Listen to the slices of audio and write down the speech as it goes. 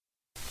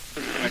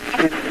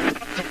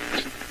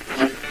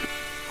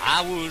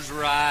I was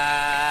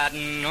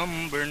riding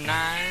number 9,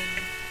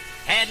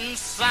 heading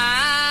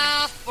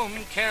south from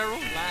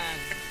Caroline.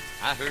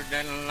 I heard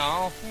that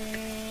long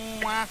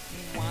wow,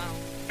 wow,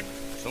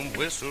 some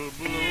whistle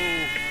blow.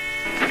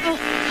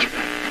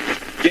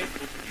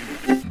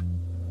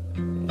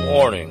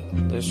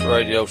 Warning, this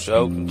radio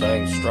show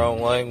contains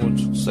strong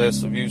language,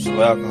 excessive use of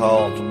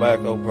alcohol and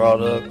tobacco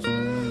products,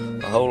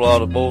 a whole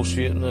lot of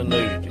bullshitting and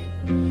nudity.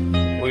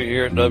 We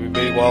here at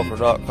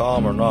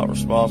WBWalker.com are not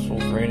responsible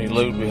for any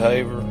lewd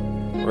behavior,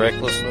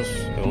 recklessness,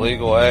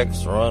 illegal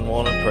acts, or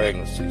unwanted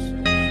pregnancies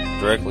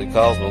directly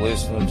caused by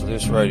listening to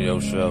this radio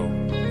show.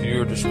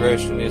 Viewer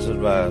discretion is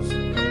advised.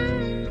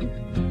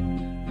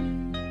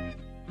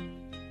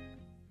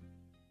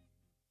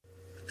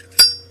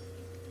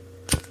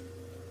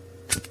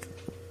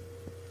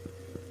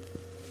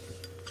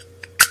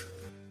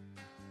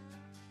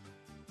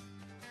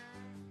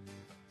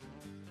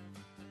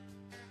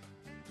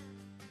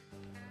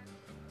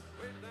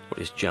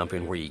 Just jump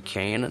in where you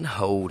can and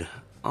hold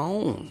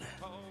on.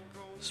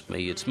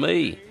 It's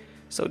me.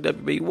 So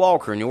WB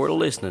Walker, and you're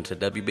listening to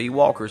WB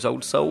Walker's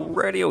Old Soul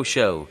Radio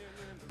Show,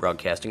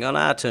 broadcasting on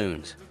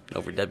iTunes and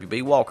over at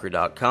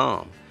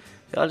WBWalker.com.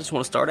 I just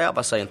want to start out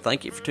by saying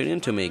thank you for tuning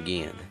in to me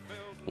again.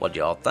 What'd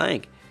y'all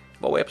think?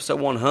 Boy, episode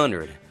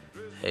 100.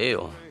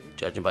 Hell,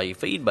 judging by your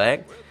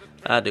feedback,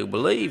 I do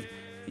believe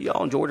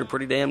y'all enjoyed it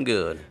pretty damn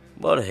good.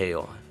 But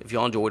hell, if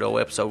y'all enjoyed old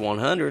episode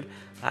 100,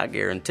 I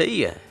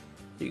guarantee you,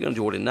 you're going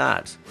to enjoy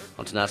tonight's.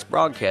 On tonight's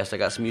broadcast, I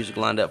got some music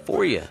lined up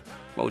for you.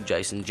 From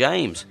Jason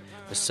James,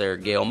 Miss Sarah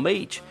Gail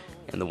Meach,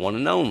 and the one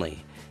and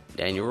only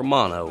Daniel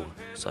Romano.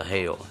 So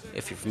hell,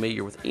 if you're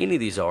familiar with any of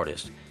these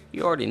artists,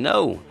 you already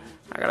know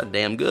I got a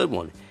damn good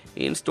one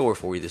in store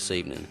for you this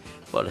evening.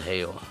 But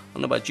hell, I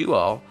don't know about you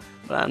all,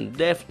 but I'm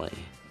definitely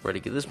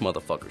ready to get this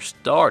motherfucker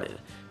started.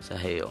 So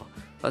hell,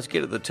 let's get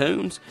to the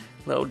tunes.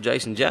 Let old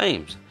Jason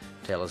James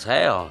tell us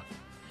how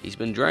he's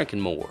been drinking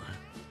more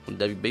on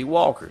WB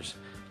Walker's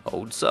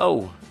Old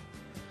Soul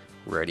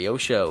Radio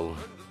Show.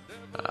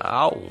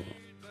 Ow.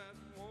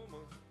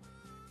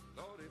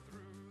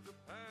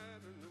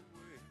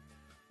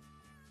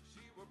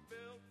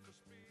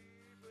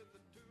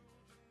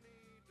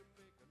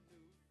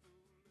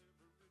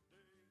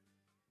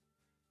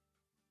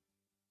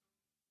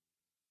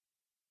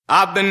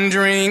 I've been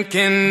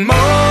drinking more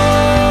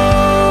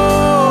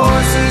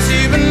since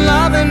you've been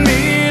loving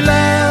me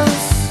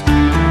less.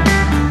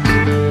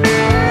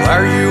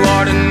 Where you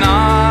are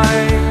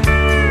tonight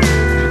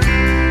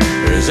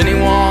is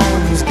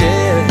anyone's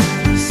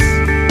guess.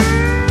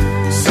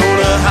 So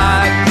to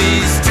hide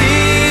these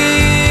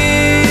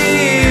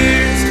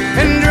tears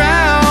and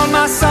drown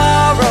my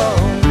sorrows,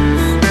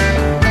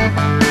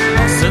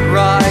 I'll sit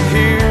right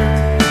here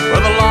where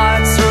the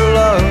lights are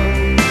low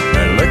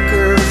and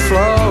liquor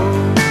flows.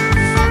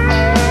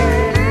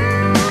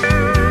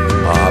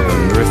 I've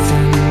been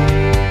drifting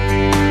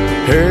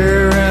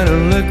here in a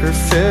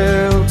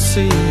liquor-filled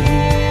sea,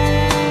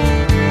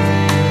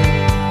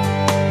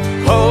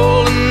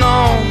 holding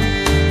on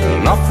to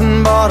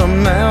nothing but a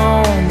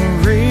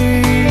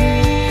memory.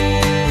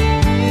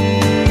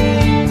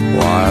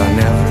 Why I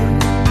never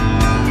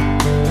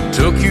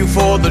took you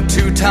for the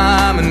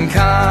two-timing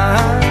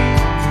kind,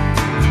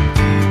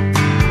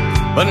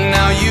 but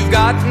now you've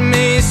got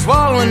me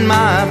swallowing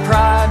my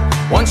pride,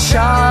 one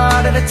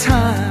shot at a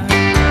time.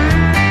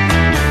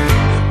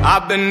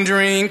 I've been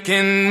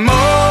drinking more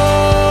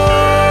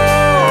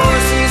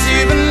since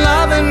you've been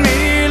loving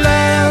me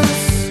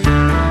less.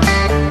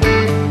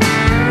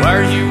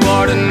 Where you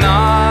are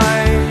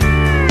tonight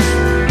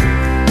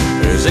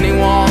is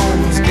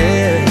anyone's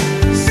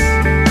guess.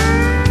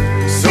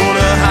 So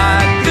to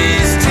hide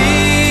these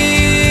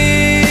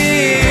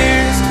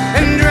tears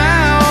and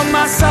drown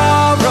my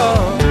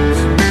sorrows,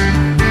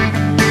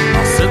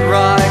 I'll sit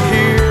right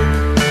here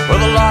where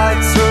the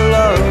lights are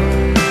low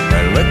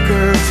and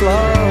liquor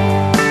flows.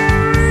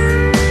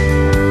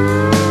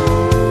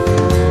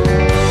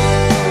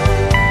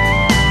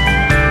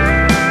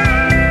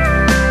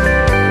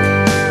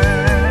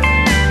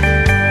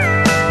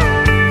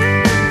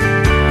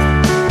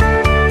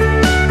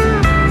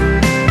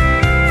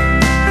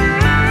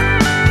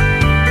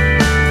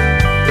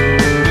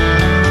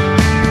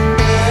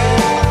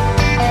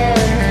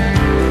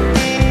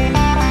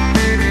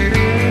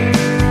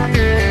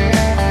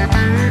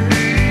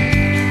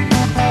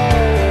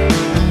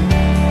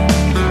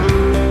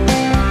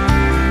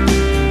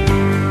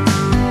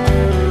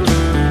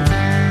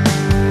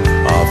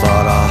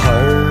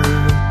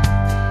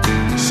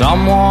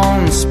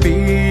 Someone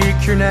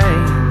speak your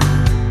name.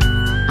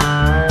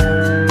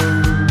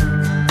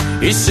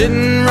 He's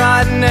sitting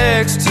right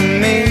next to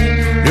me,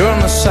 doing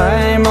the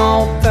same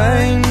old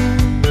thing.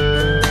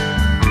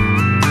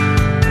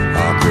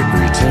 I could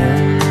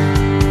pretend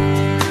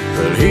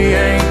that he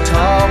ain't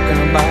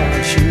talking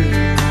about you,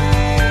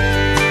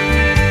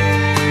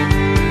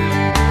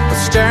 but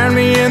staring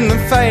me in the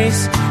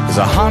face is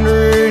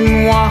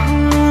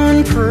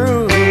 101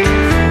 proof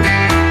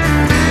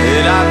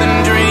that I've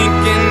been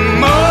drinking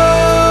more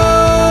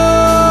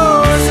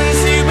since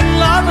you've been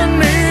loving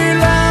me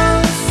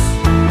less.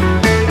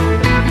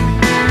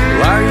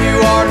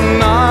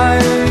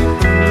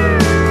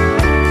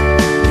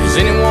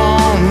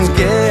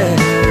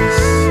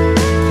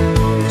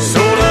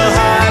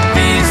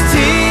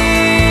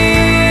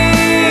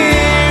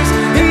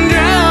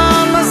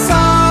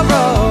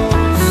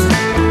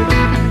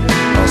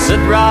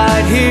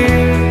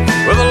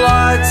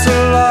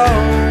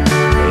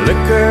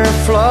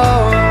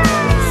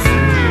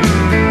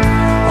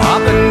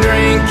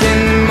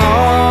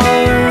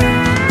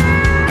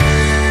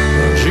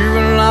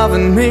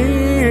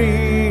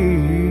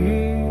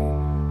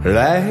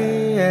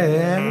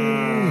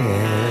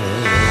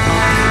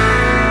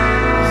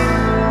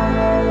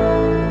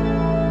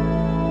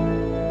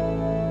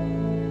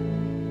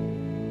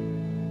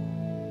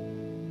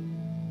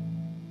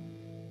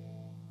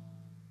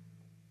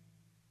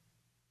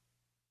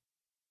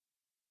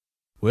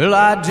 Well,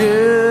 I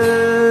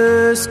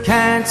just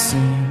can't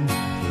seem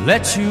to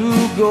let you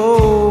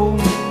go.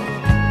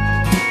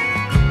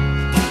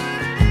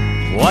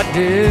 What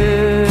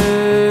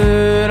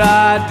did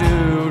I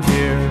do,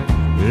 dear?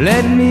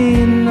 Let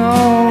me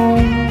know.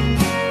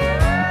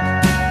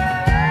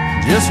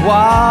 Just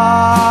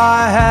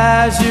why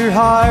has your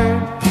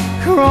heart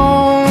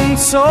grown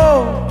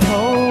so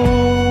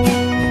cold?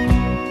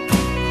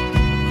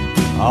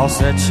 I'll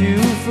set you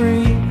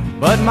free,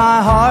 but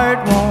my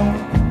heart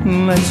won't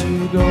let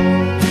you go.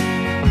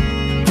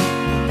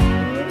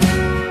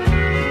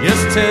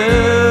 Just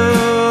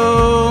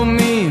tell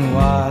me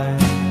why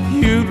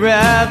you'd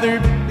rather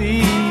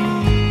be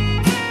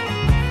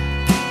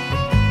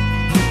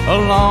a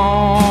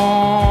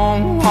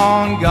long,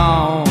 long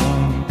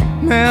gone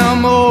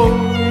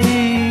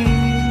memory.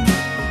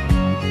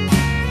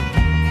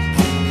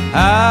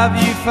 Have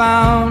you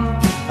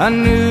found a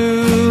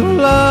new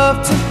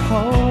love to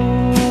hold?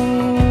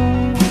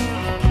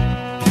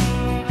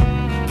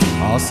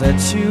 I'll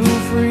set you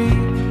free,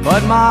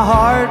 but my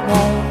heart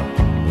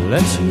won't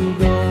let you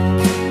go.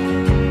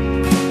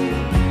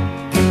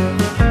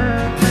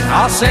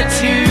 I'll set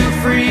you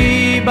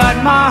free, but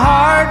my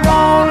heart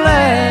won't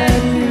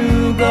let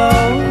you go.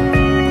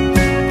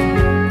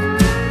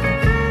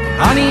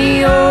 Honey,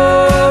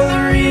 you're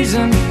the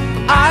reason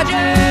I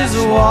just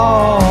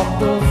walk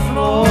the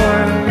floor.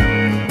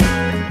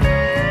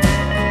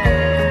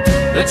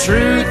 The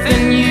truth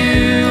in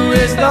you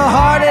is the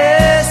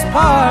hardest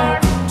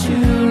part to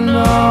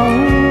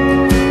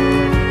know.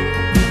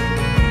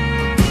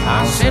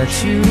 I'll set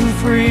you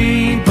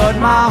free, but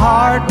my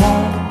heart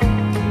won't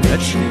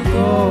let you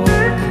go.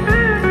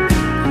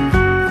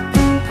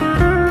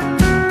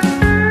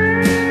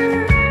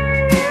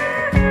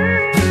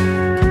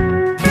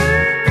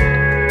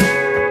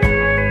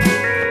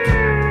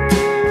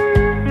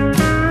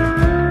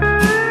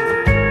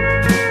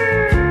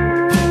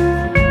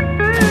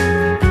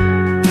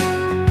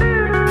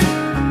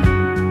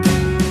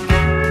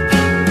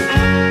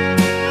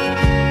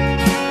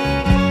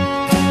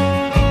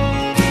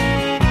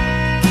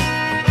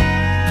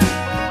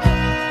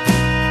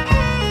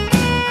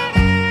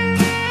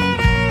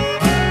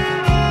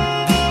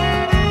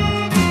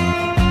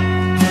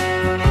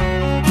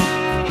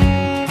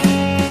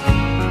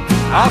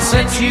 I'll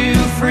set you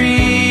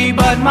free,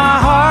 but my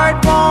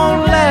heart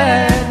won't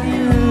let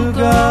you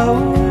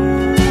go.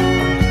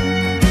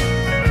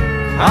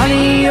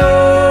 Honey,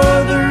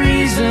 you're the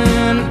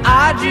reason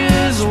I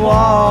just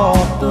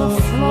walk the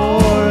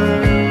floor.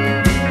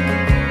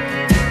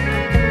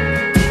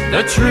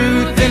 The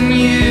truth in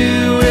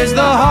you is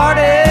the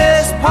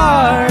hardest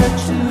part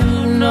to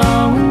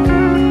know.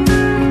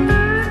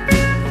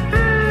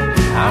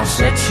 I'll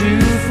set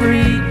you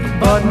free,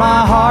 but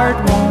my heart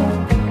won't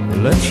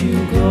let you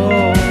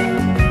go.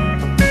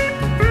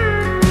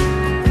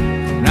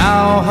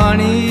 Now,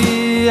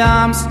 honey,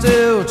 I'm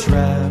still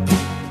trapped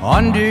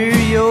under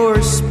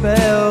your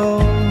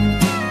spell,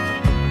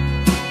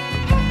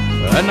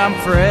 and I'm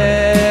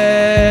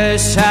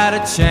fresh out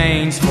of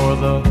chains for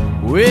the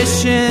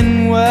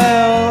wishing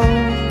well.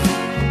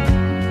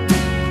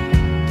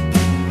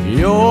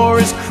 You're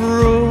as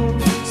cruel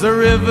as the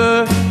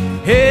river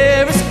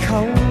here is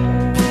cold.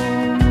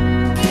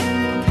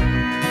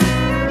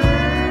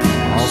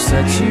 I'll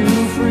set you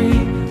free,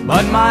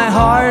 but my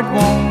heart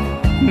won't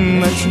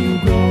let you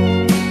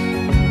go.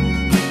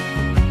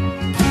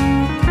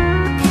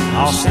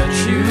 I'll set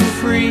you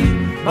free,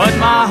 but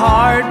my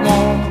heart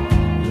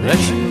won't let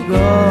you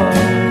go.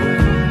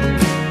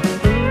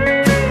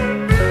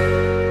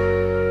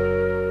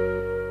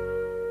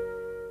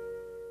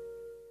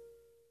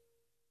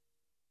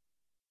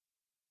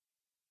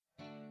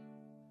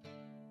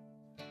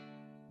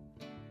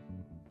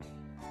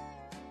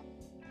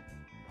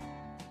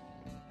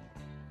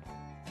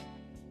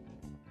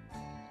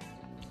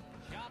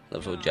 That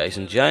was with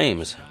Jason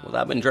James with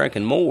I've Been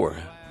Drinking More,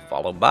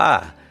 followed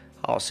by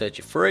I'll Set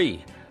You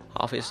Free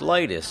off his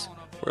latest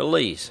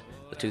release,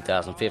 the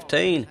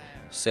 2015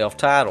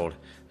 self-titled,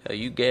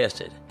 you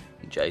guessed it,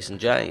 Jason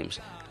James.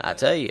 I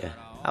tell you,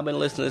 I've been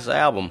listening to this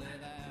album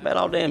about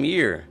all damn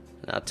year,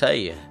 and I tell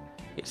you,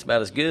 it's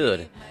about as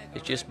good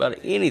as just about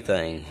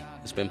anything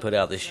that's been put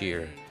out this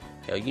year.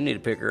 Hell, you need to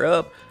pick her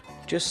up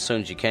just as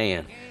soon as you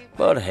can.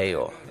 But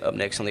hell, up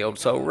next on the Old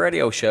Soul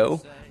Radio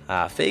Show,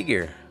 I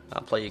figure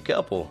I'll play you a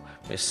couple,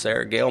 Miss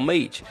Sarah Gale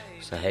Meach.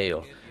 So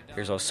hell,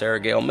 here's old Sarah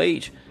Gale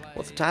Meach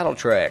with the title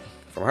track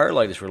from her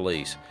latest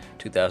release,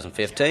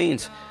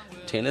 2015's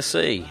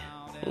Tennessee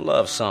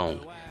Love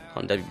Song,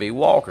 on WB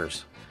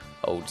Walker's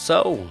Old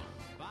Soul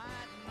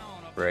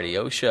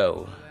Radio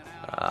Show.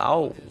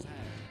 Oh.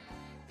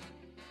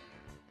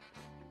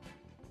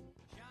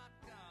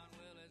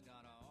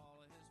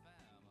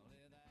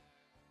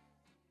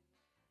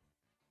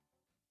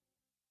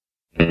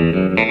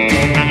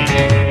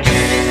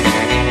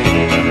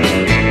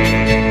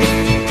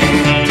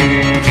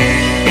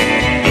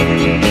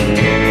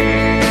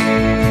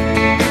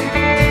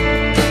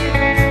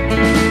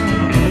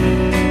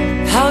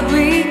 How'd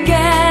we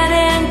get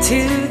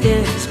into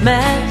this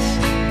mess?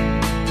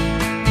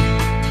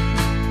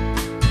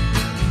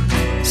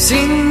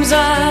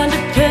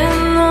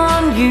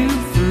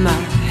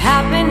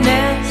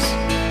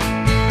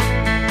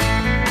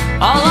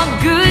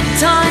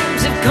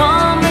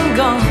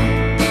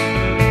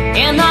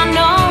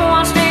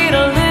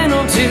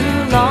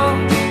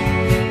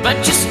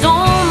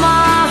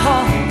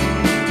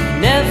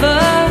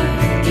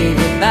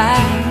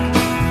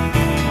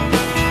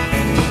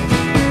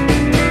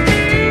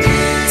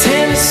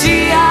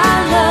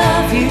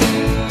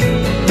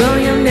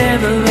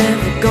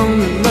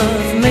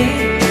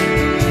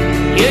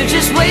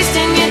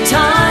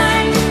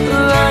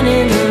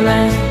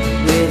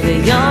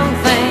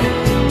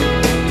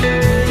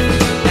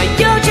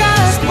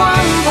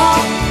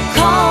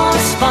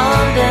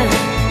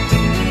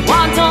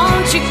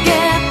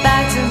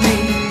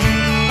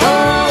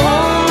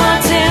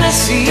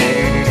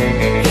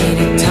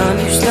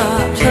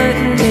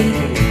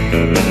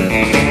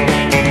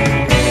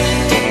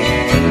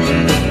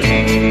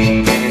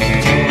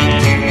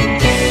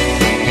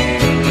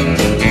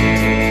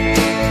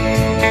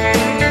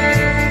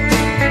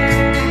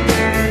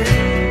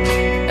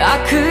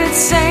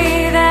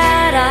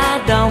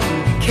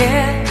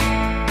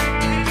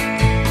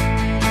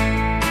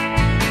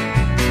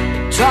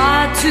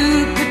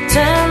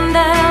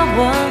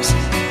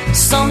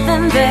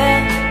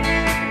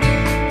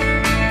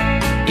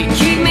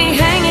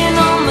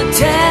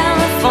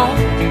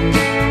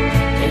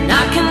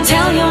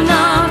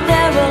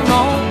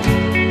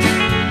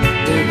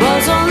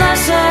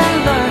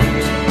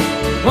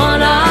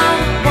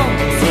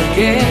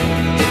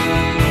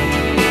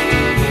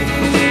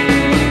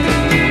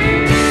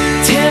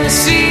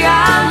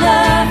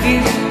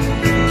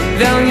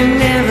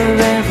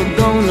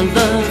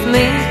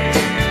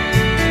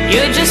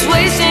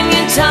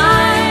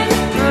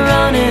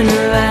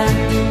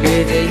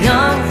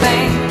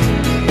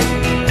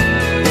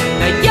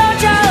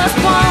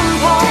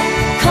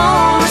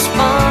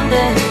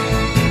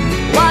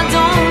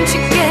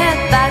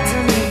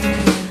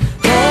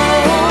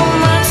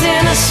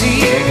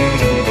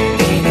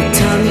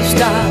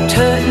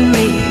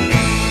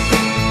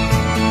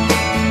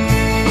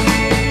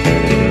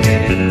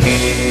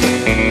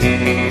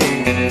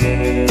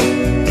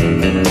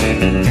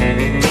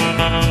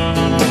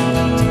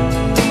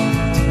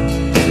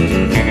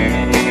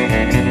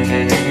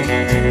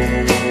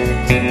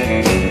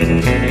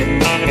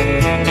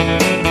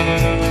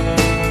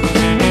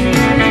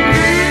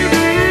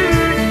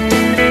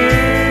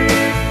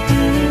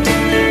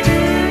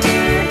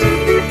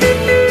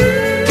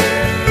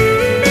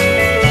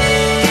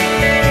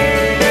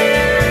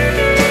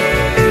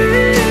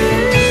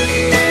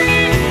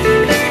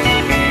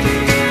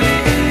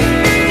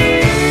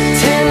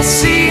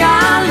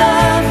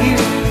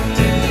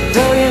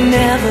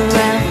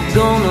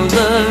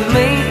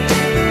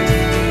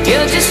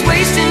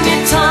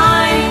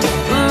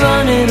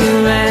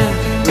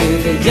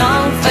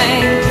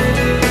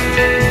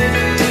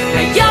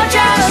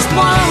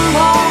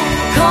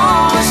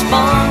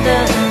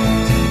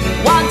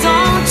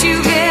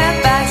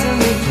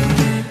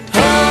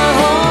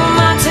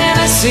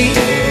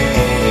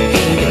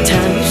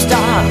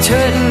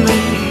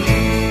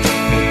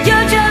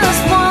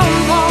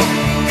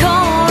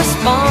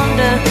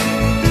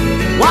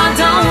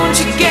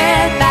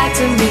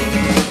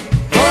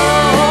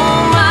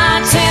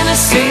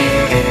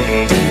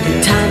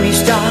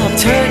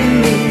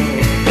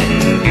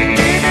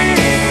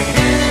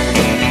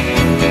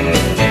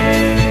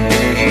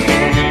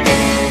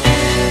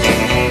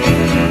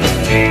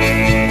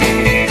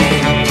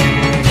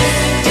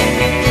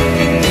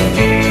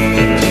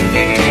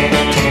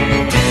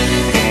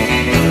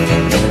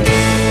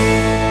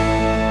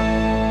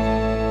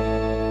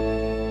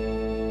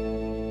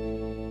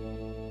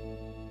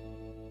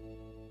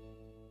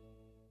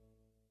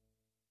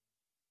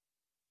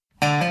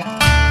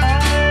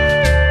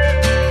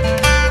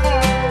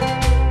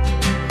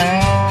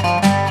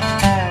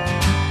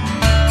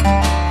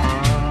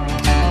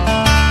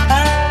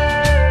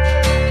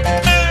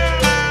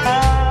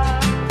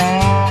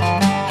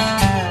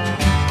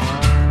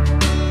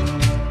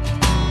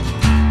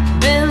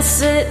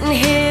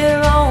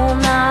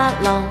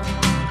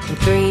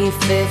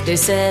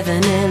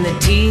 57 and the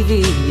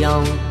TV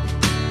on,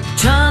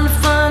 trying to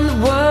find the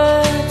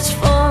words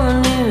for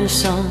a new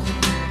song,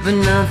 but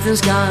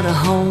nothing's got a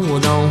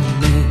hold on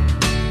me.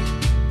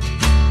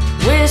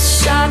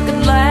 Wish I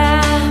could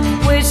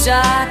laugh, wish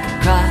I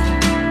could cry,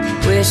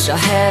 wish I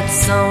had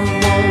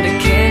someone to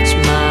catch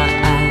my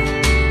eye.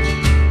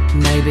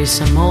 Maybe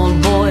some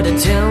old boy to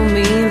tell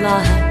me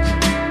lies,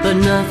 but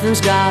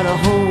nothing's got a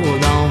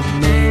hold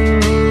on me.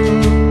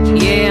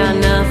 Yeah,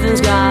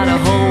 nothing's got a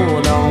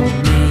hold on me.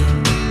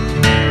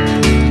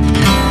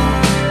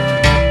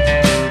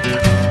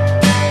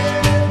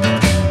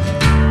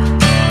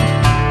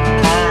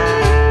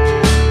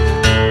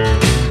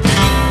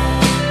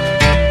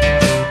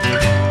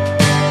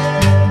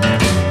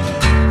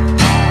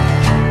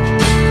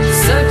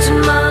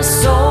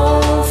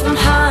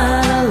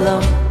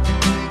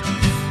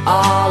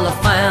 All I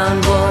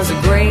found was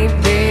a great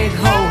big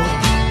hole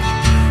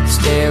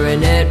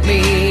staring at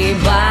me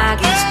black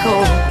as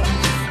coal,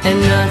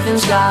 and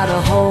nothing's got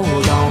a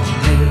hold on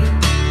me.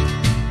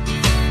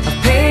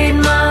 I've paid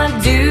my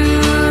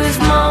dues,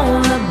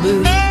 moaned the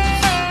blues,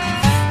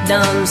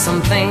 done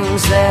some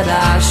things that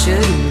I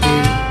shouldn't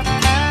do.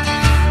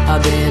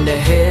 I've been to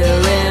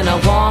hell and I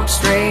walked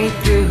straight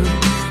through,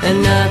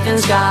 and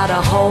nothing's got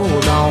a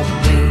hold on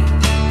me.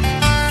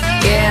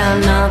 Yeah,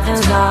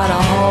 nothing's got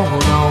a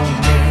hold on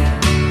me.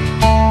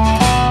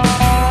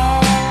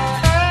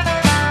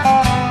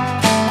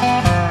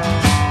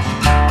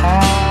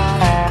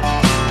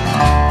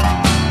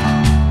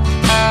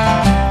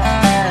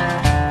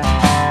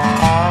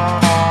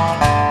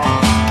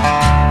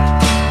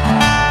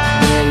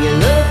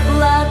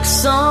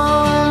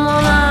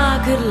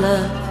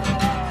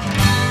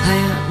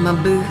 My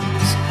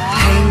boots,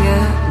 hang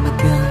up my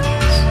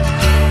guns,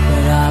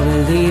 but I'll be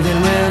leaving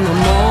when the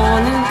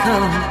morning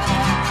comes,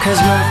 'cause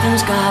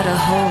nothing's got a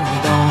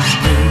hold on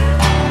me.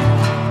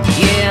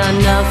 Yeah,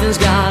 nothing's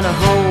got a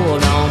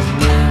hold on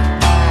me.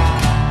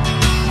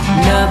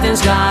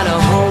 Nothing's got a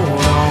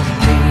hold on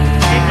me.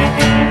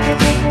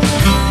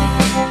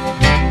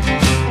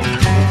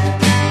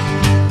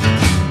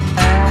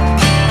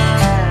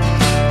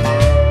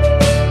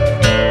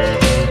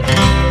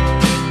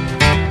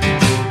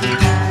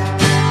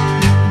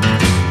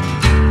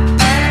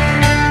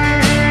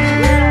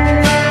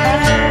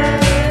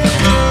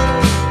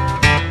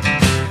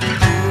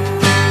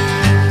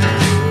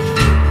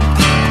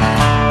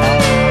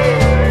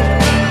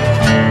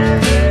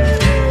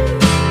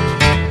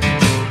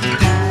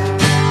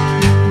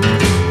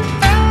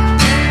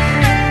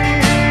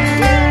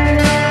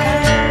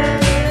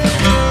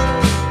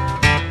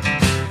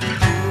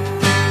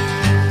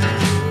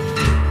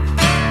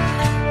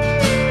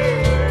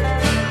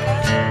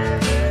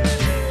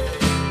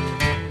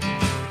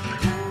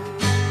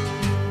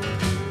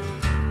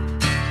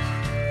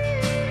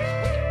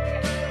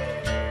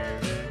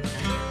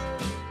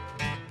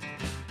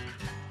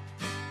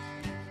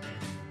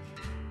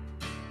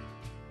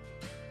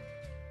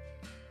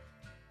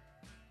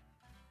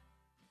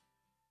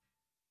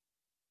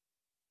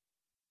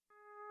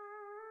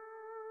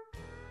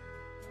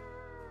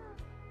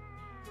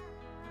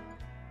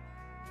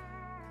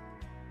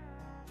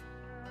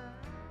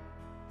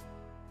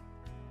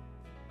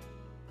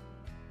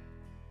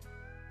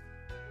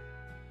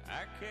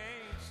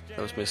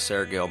 That was Miss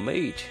Sarah Gail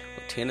Meach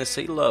with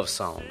Tennessee Love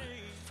Song,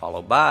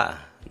 followed by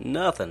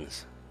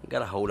Nothing's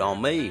Got a Hold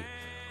on Me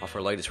off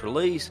her latest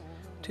release,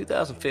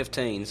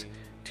 2015's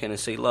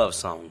Tennessee Love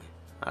Song.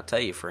 I tell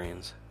you,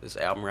 friends, this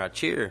album right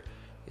here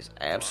is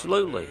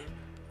absolutely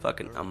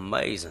fucking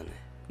amazing.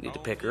 You need to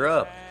pick her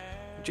up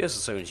just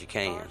as soon as you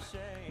can.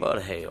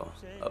 But hell,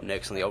 up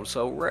next on the Old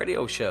Soul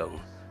Radio Show,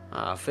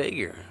 I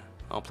figure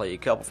I'll play you a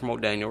couple from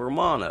old Daniel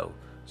Romano.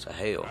 So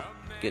hell,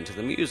 get into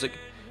the music.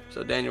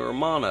 So Daniel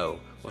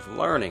Romano with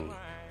Learning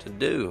to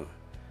Do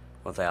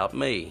Without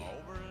Me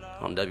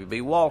on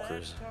W.B.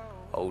 Walker's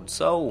Old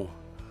Soul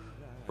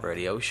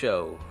Radio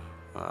Show.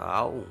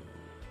 Oh.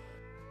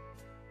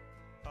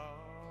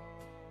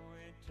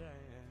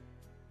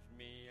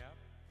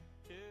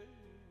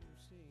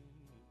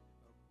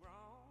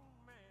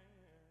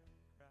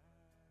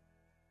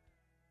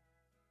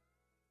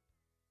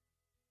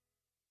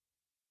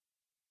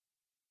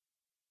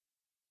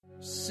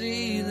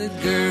 See the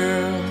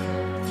girl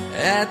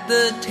at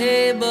the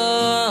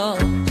table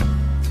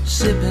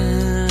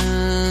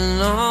sipping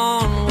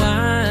on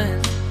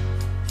wine.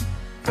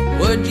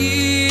 Would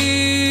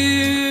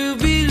you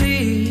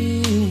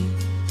believe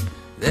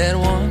that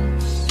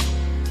once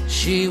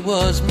she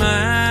was mine?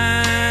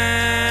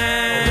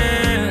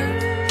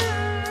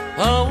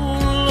 Oh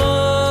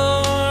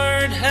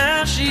Lord,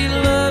 how she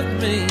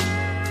loved me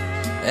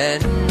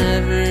and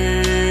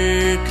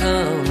never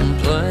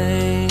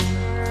complained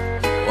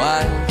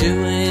while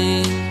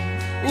doing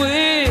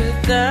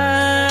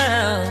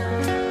without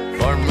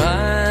for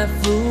my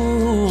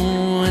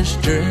foolish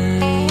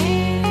dreams.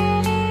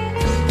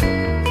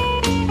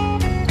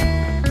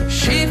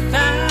 She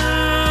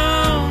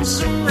found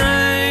some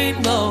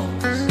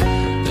rainbows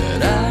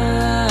that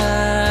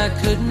I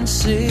couldn't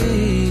see.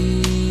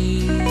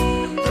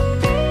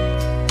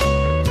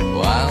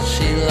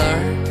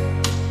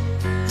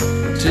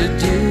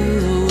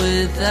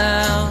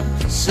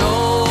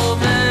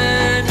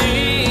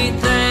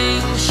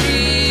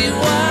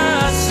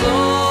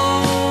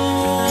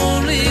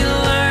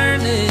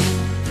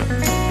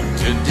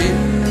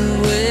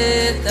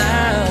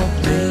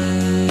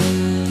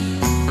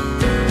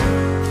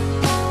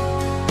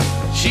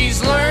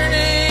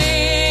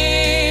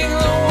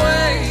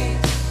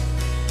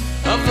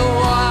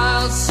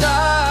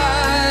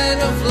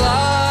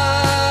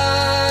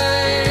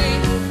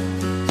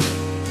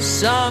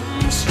 some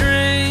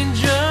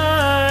stranger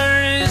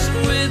is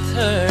with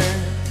her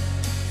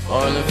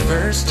for the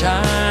first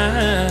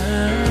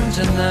time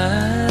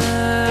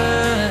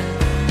tonight,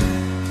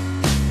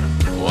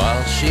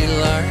 while she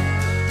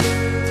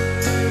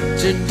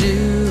learns to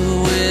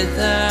do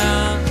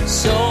without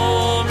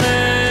so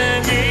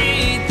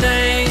many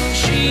things.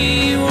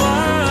 She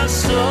was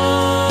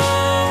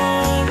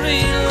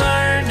slowly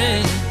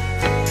learning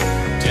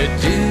to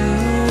do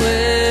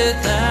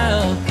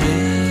without me.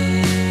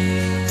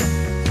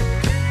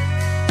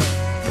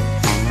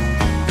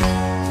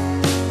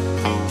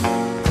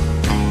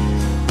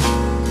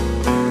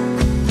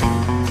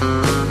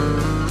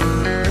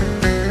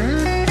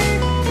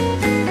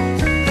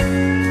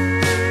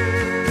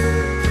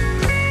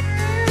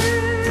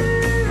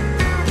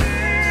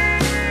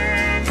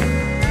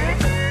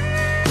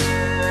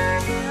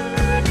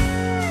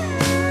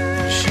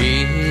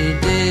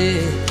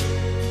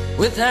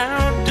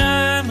 Without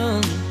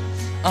diamonds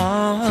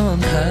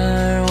on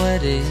her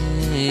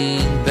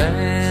wedding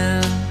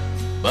band,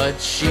 but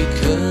she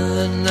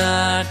could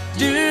not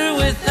do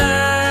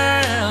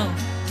without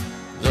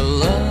the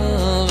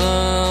love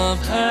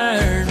of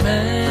her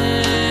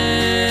man,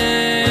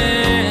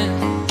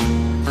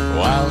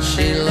 while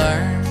she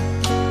learned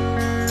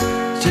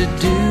to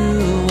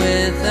do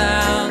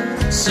without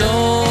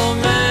so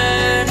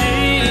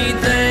many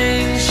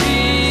things.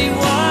 She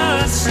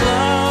was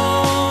slow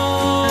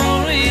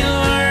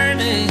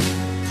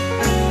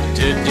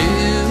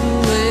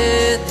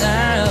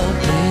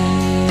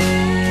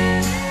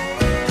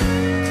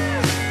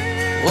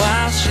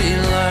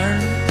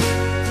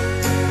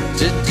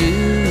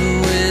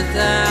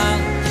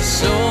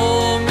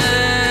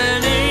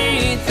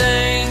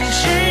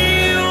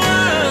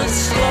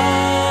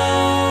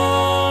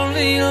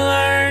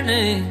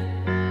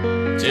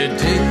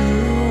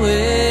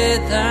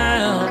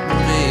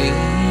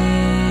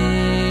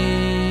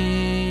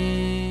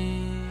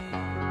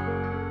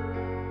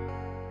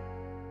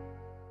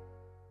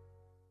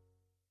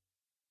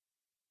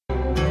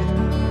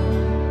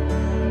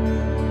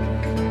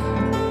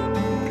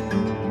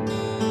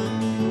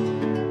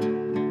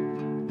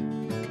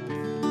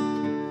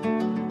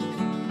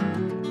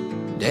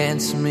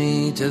dance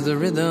me to the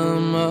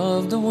rhythm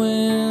of the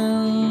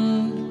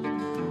wind,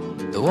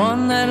 the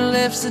one that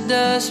lifts the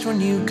dust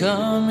when you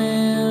come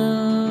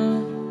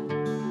in,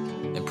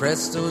 and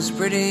press those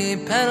pretty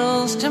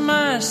petals to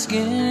my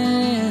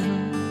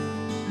skin.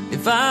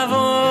 If I've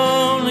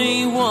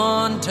only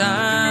one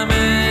time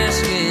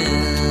asking,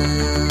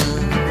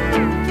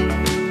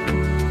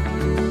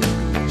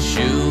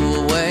 shoo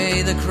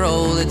away the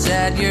crow that's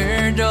at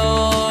your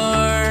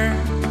door.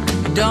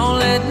 Don't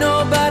let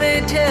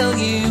nobody tell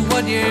you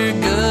what you're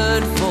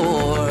good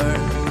for.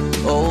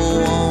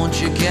 Oh,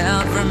 won't you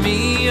count for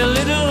me a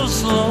little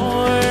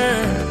slower?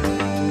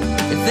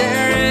 If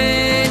there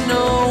ain't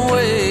no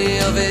way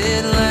of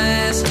it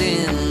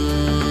lasting,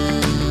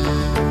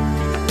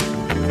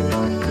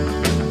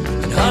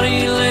 and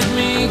honey, let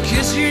me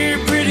kiss your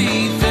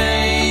pretty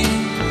face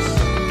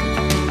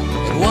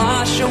and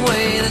wash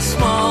away the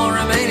small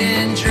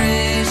remaining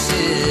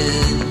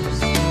traces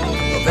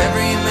of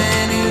every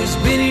man who's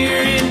been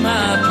here in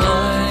my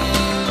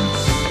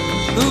place,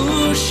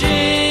 who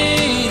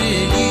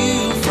shaded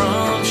you from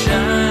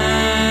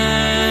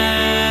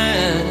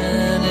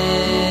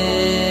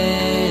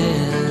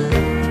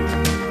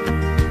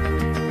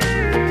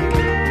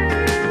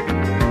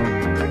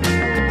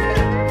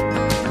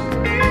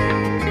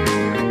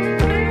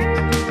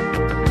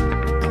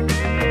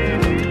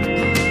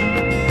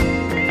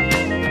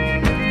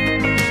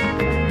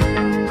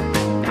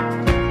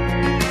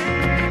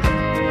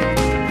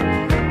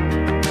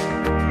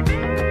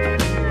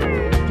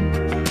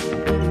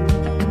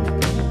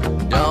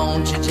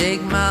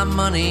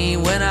money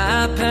when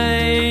I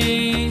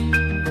pay,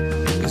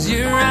 'cause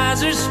your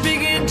eyes are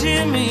speaking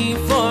to me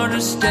for to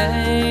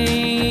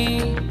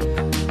stay.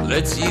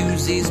 Let's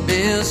use these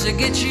bills to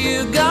get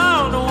you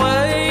gone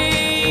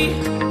away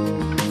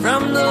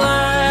from the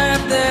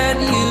life that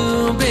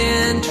you've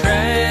been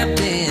trapped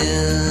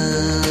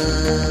in.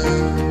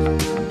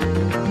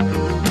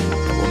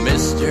 Well,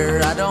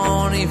 mister, I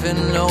don't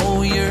even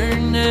know your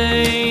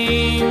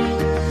name.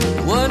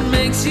 What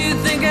makes you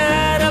think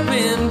I'd up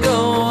and go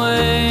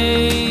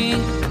away?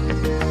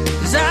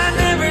 'Cause I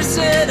never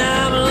said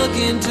I'm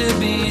looking to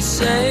be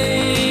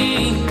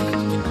saved,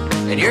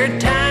 and your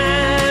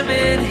time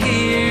in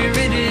here,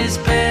 it is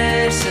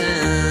passing.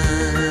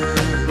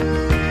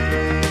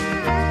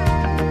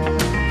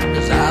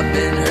 'Cause I've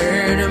been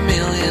hurt a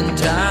million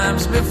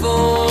times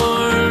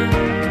before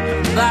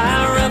by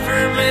a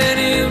rougher man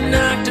who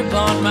knocked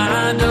upon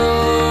my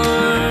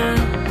door,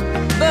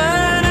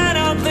 but I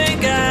don't think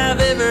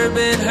I've ever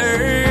been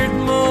hurt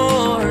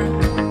more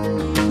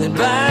than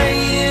by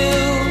you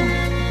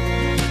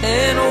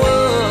and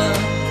what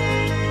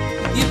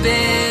you've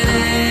been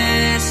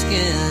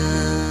asking.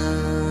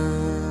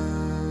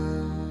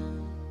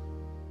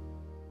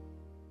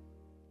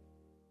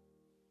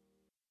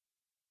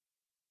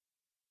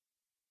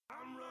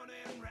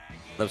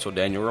 That's what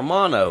Daniel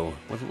Romano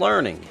with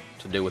Learning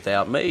to do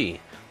without me,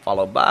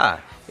 followed by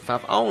If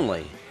I've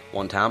Only,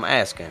 One Time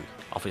Asking,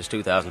 off his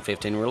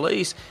 2015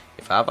 release,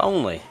 If I've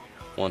Only,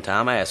 One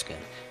Time Asking.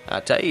 I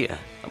tell you,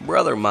 a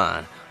brother of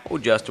mine,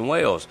 old Justin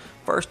Wells,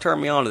 first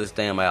turned me on to this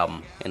damn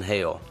album, and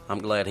hell, I'm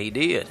glad he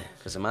did,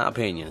 because in my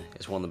opinion,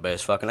 it's one of the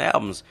best fucking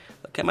albums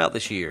that came out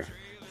this year.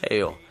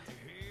 Hell,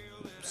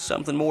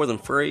 Something More Than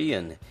Free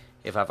and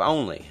If I've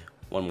Only,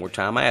 One More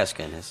Time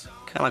Asking. It's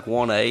kind of like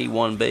 1A,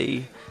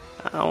 1B.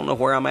 I don't know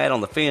where I'm at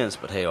on the fence,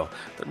 but hell,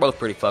 they're both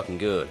pretty fucking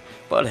good.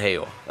 But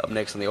hell, up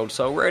next on the Old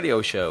Soul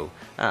Radio Show,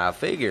 I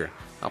figure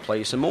I'll play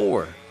you some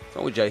more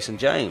from old Jason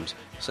James.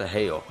 So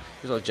hell,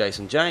 here's old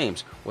Jason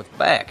James with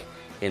Back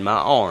in My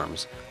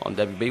Arms on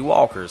WB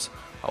Walker's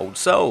Old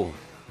Soul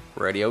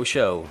Radio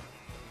Show.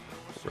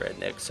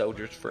 Redneck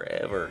Soldiers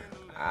Forever.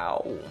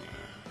 Ow.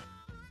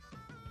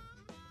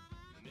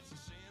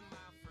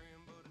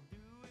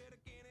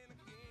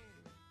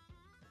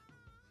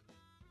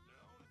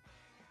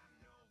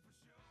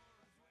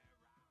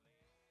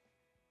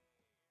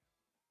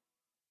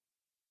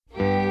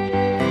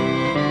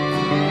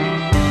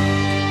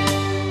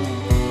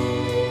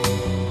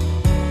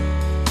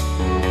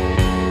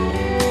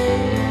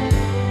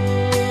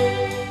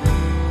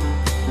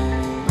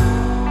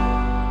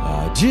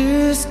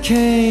 Just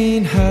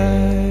can't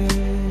hide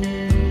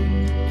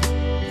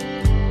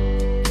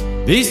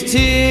these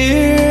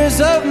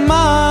tears of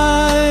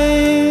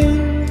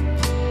mine.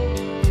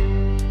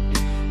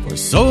 For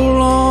so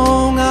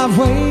long I've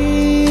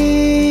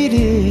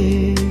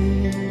waited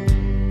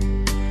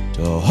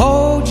to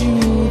hold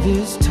you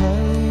this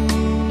tight.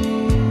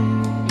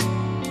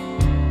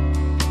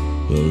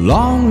 The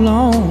long,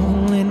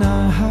 lonely nights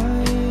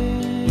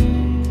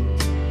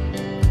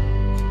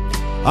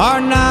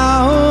are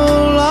now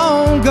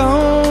long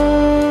gone.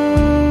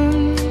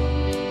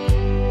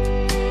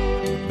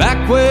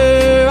 Back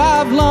where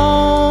I've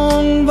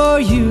longed for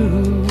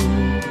you,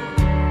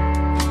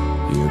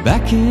 you're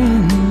back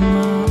in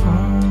my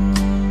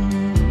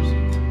arms.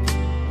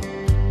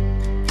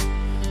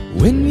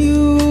 When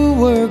you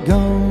were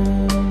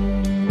gone,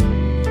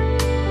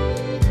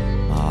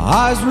 my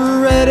eyes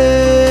were red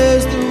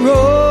as the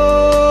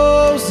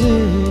roses,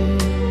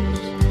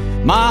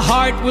 my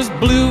heart was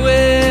blue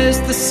as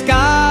the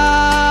sky.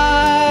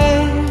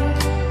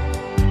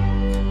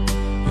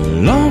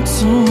 You're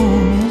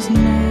lonesome as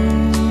night,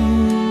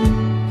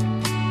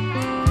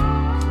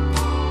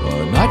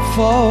 but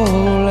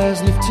nightfall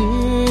has lifted.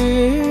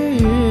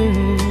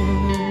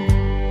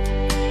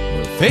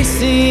 We're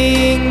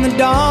facing the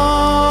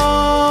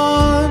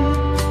dawn.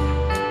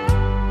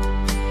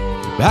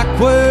 You're back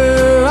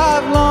where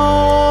I've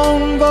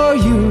longed for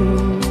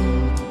you.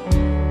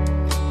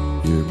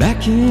 You're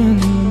back in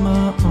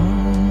my arms.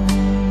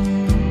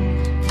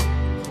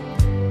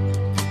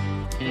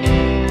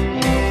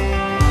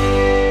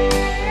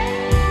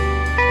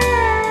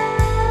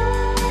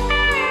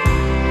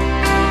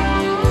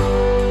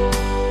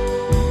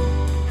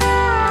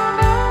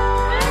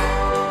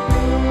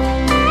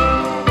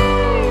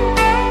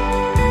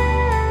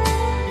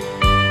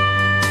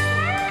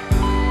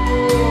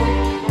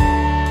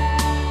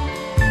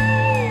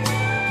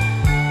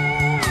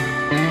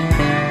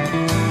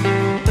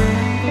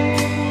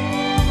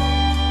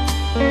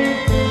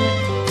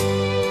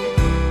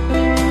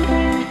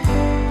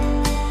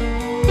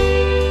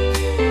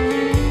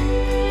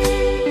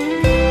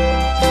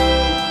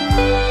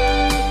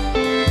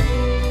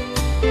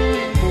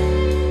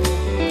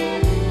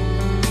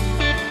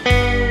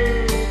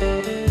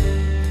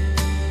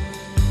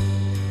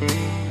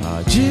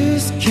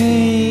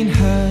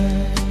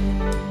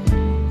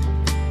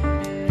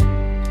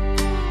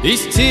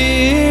 These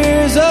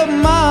tears of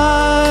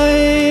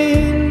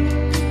mine,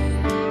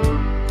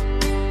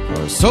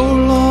 for so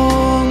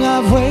long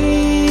I've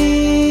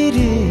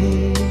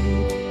waited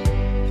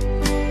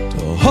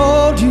to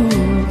hold you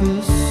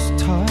this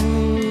tight.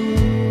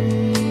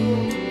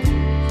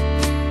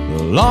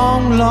 The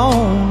long,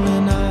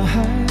 lonely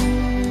nights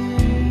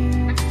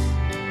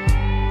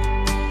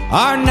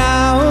are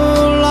now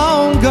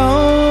long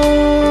gone.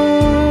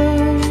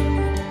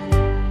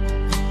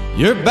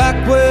 You're back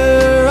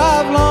where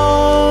I've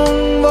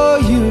longed for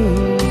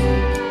you.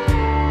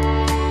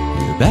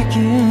 You're back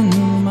in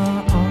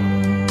my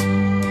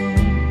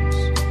arms.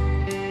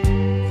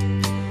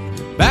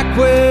 You're back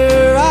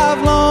where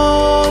I've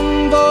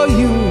longed for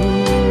you.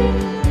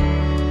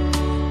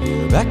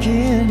 You're back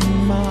in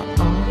my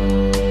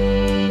arms.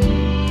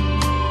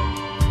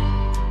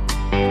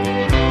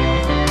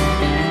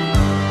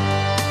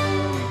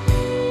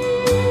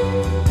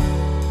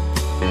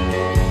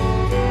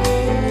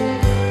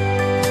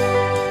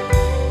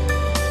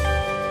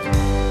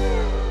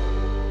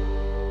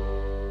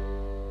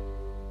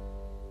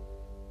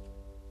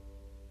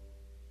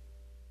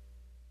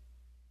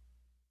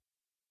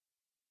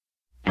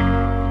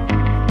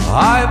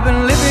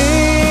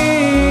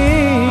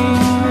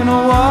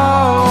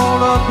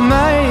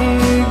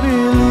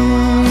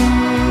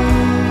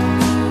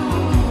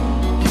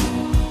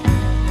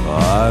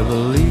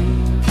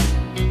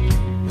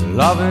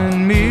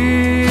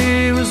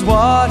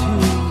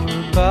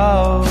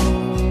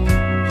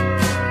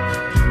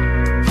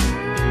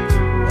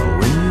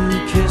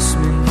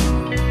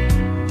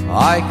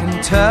 I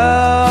can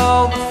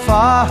tell the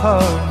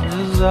fire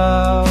is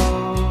out.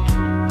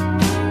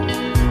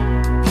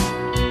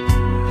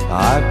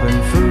 I've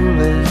been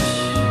foolish,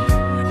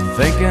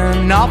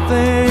 thinking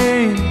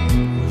nothing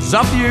was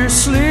up your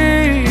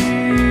sleeve.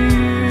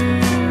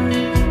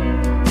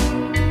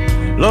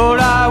 Lord,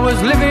 I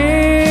was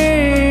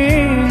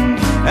living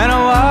in a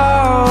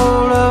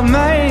world of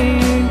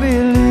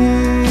make-believe.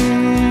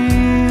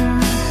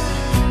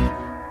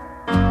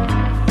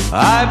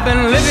 I've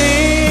been living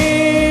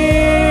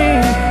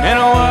in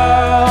a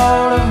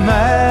world of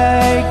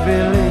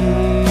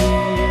make-believe,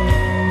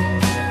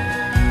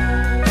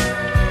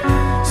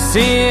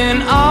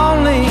 seeing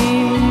only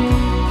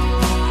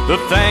the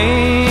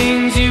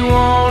things you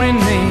wanted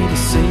me to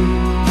see.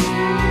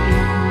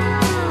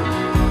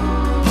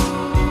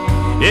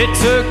 It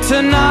took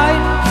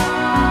tonight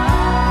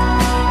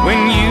when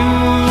you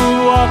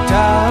walked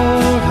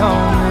out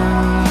on me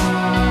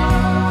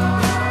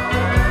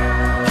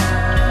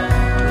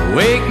to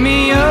wake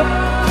me up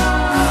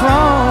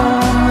from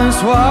this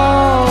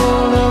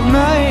world of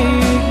make-believe.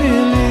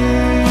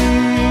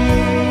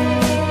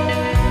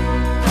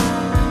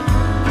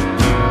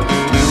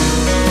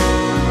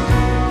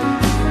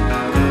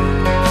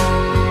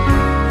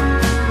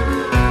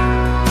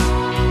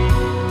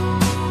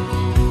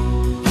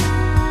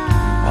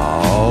 I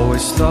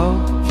always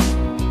thought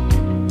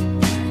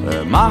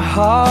that my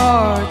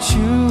heart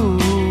you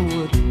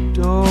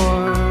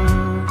adore.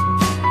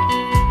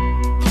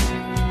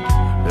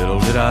 Little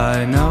did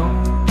I know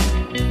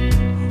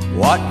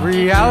what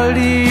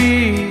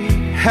reality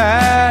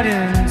had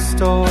in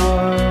store.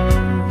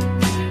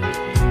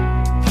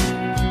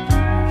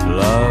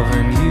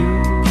 Loving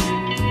you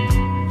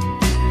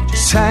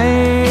just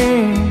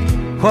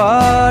ain't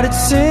what it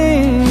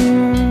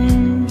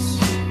seems.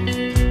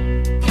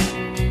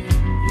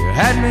 You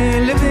had me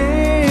living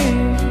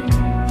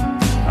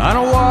in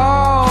a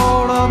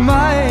world of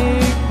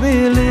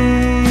make-believe.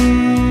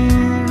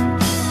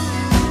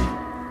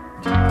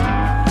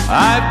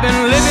 I've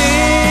been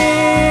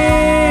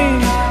living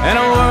in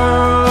a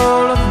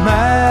world of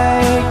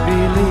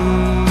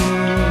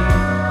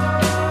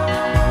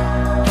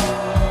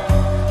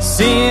make-believe,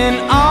 seeing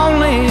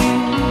only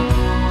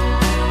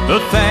the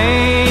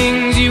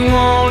things you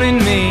wanted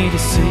me to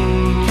see.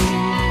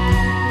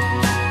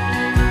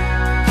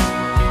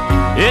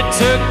 It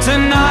took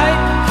tonight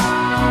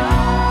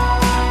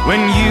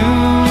when you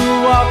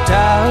walked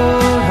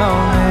out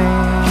on me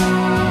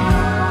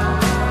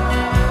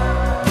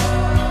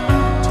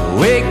to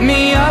wake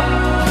me up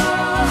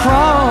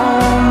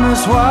from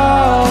this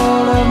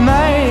world of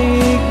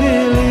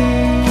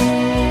make-believe.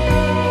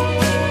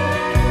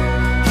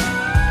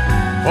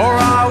 For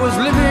I was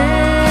living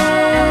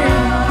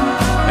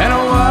in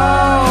a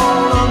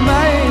world of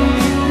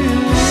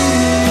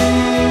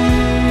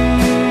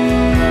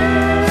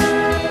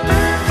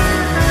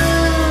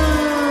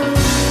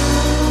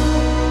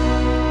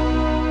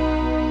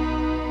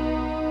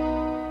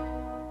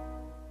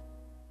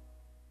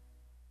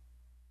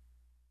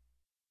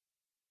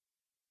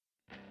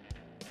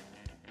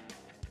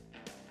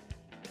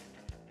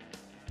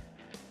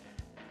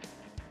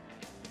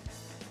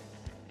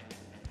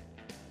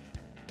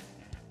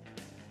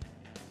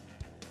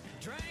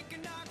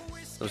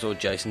Those old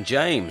Jason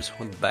James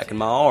with Back in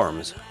My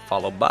Arms,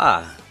 followed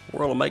by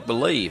World of Make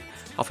Believe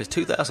off his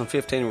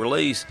 2015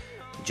 release,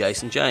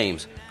 Jason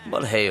James.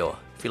 But hell,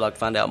 if you'd like to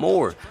find out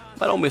more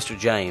about old Mr.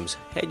 James,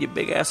 head your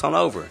big ass on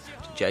over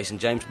to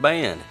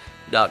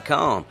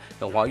JasonJamesBand.com.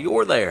 And while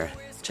you're there,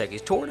 check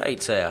his tour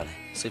dates out.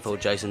 See if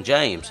old Jason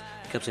James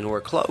comes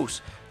anywhere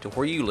close to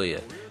where you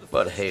live.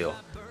 But hell,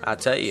 I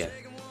tell you,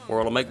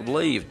 World of Make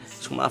Believe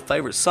is one of my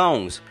favorite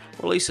songs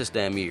released this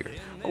damn year.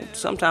 Oh,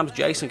 sometimes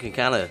Jason can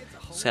kind of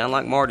sound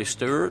like Marty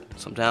Stewart.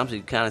 Sometimes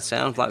he kind of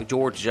sounds like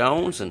George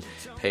Jones. And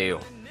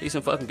hell, he's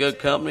in fucking good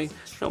company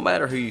no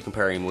matter who you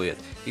compare him with.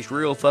 He's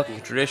real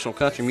fucking traditional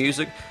country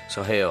music.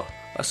 So hell,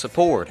 let's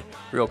support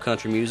real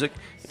country music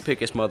and pick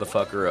this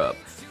motherfucker up.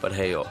 But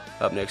hell,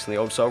 up next on the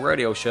Old Soul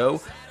Radio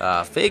Show,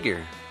 I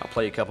figure I'll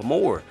play a couple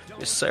more.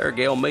 It's Sarah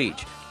Gale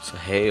Meach. So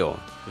hell,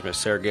 here's Miss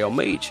Sarah Gale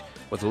Meach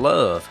with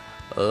Love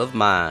of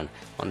Mine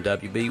on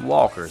W.B.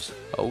 Walker's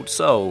Old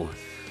Soul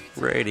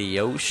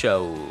Radio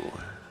Show.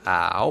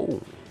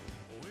 Ow.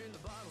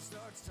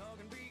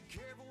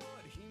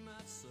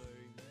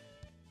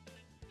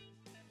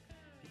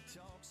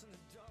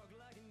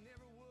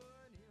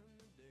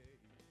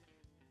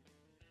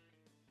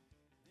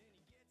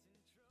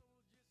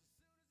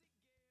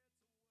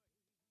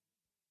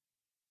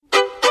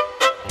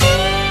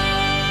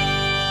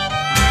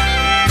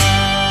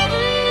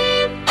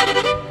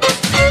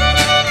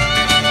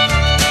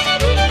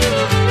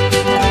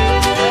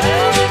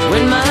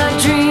 When my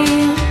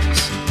dreams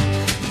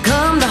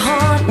come to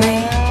haunt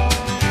me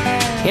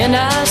and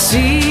I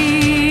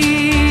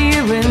see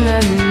you in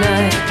the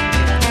night,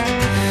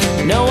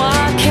 no,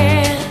 I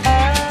can't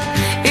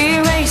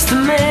erase the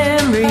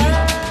memory.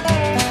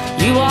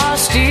 You are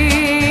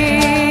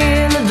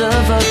still the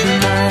love of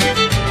mine.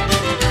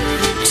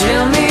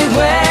 Tell me,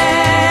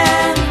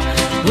 when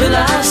will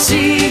I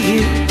see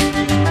you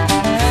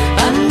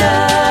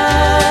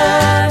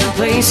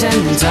place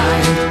and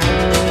time.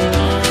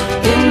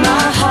 In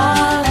my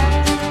heart,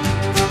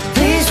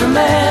 please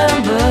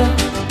remember,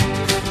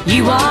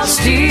 you are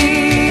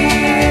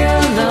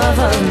still love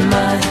of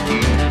mine.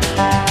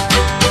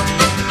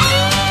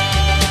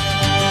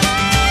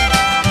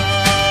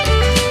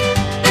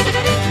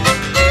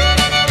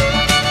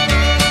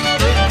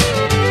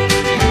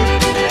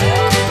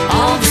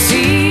 All the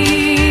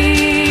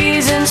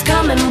seasons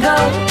come and go,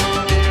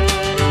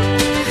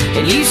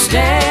 and you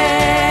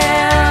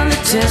stand the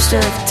test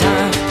of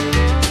time.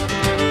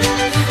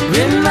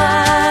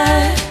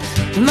 Remind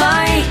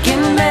my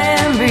aching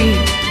memory,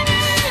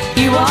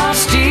 you are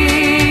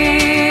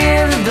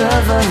still the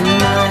love of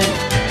mine.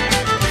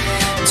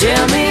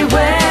 Tell me,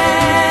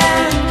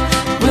 when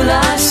will I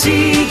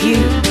see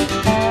you?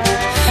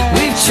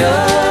 We've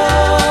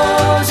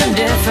chosen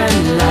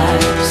different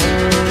lives.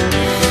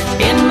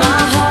 In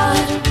my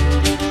heart,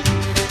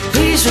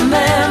 please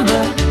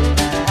remember,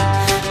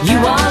 you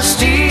are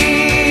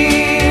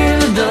still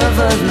the love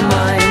of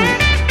mine.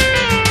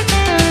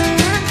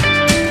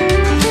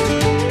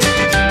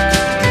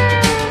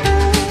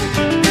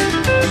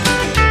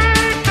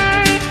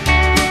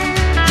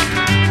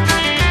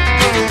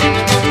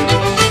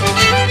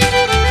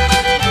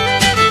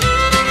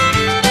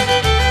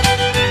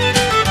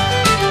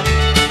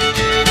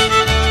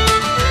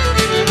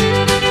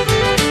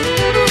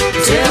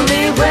 Tell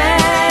me,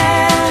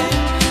 when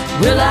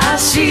will I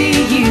see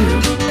you?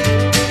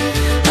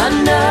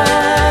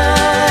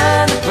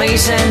 Another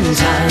place and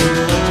time.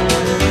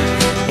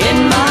 In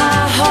my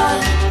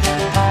heart,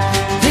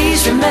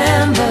 please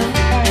remember,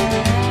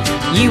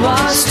 you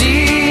are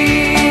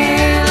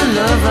still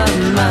love of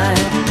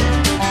mine.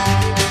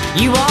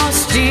 You are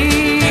still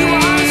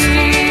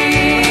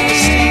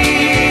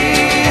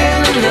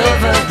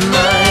love of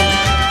mine.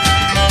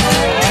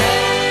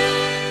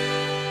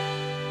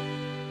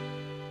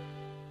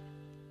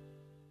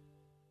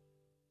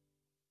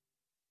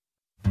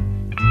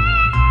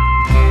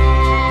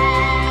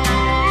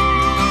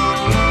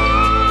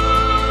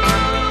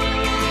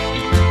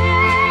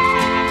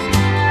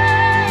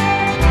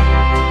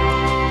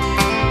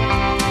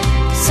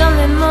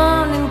 Sunday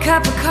morning,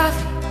 cup of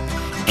coffee,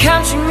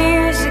 country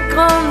music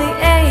on the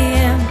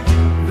AM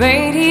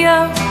radio.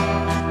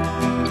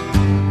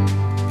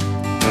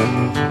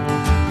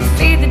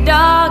 Feed the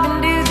dog and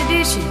do the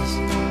dishes,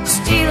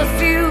 steal a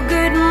few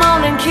good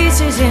morning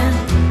kisses and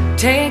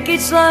take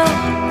it slow.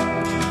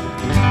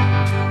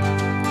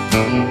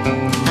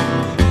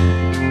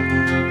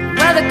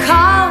 Weather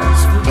calls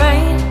for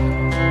rain,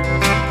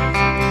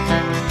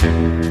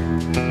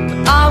 but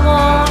I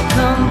won't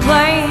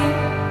complain,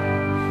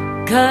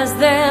 'cause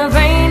there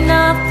ain't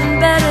nothing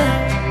better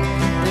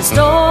than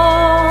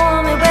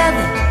stormy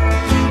weather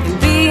and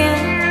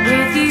being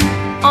with you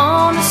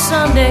on a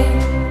Sunday.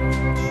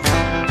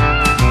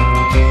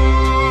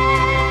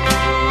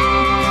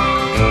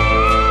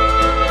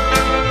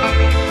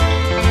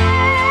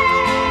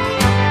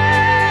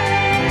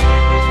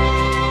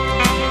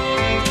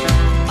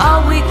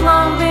 All week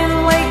long been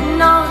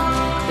waiting on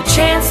the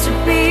chance to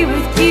be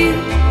with you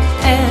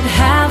and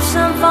have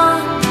some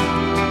fun.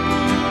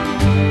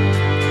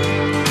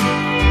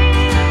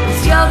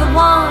 You're the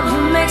one who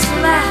makes me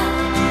laugh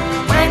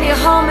when you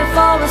hold me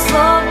for a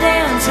slow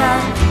dance. I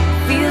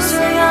feel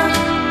so young.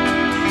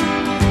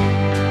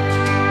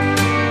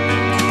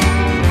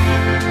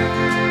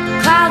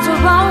 Clouds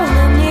are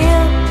rolling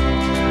in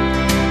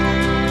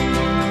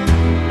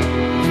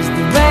as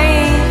the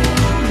rain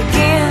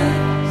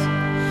begins.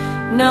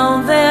 No,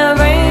 there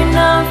ain't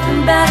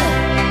nothing better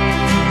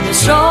than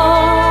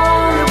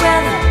stormy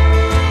weather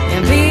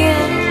and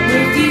being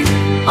with you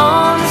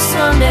on a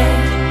Sunday.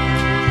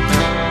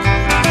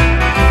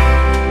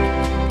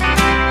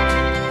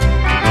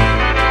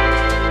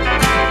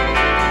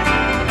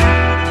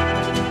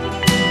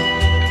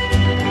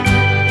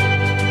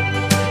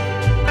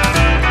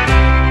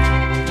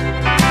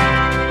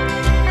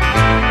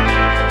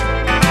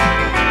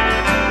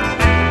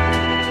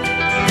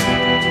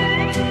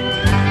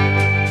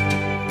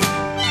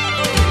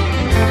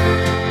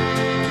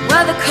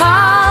 Weather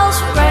calls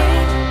for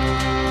rain,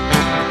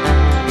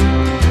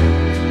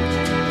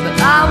 but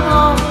I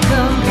won't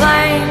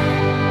complain,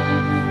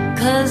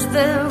 'cause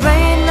there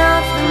ain't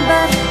nothing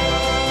better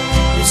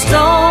than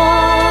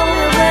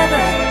stormy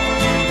weather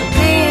and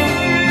being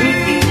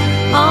with you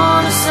on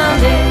a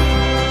Sunday.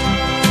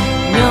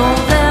 No,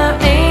 there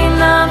ain't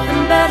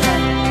nothing better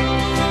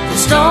than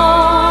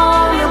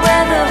stormy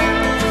weather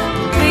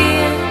and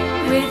being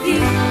with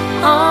you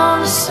on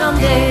a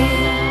Sunday.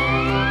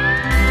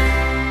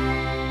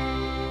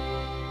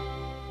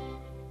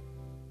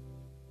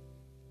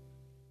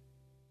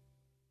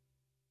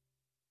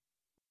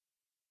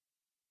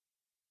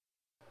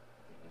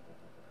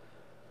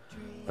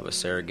 That was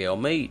Sarah Gale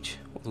Meach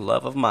with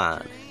Love of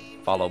Mine,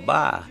 followed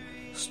by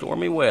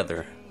Stormy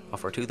Weather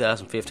off her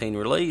 2015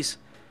 release,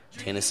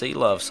 Tennessee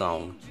Love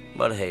Song.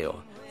 But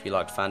hell, if you'd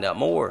like to find out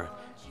more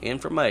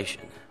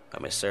information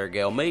about Miss Sarah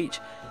Gale Meach,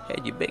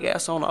 head your big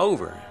ass on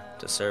over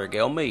to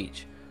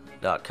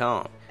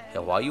sarahgalemeach.com.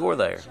 Hell, while you're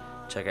there,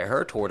 check out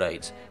her tour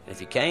dates. And if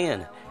you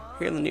can,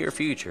 here in the near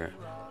future,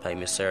 pay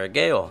Miss Sarah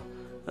Gale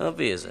a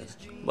visit.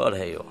 But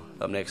hell,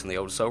 up next on the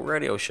Old Soul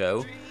Radio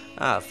Show,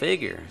 I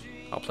figure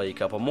I'll play you a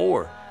couple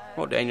more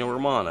from Daniel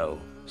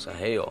Romano. So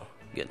hell,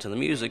 get to the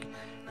music.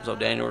 There's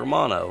Daniel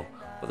Romano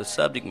with a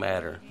subject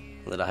matter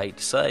that I hate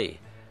to say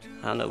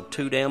I know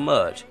too damn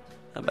much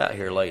about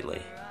here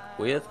lately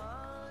with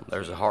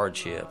There's a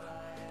Hardship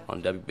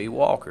on W.B.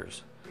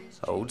 Walker's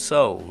Old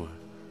Soul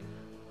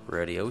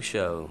Radio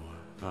Show.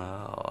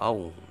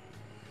 Oh.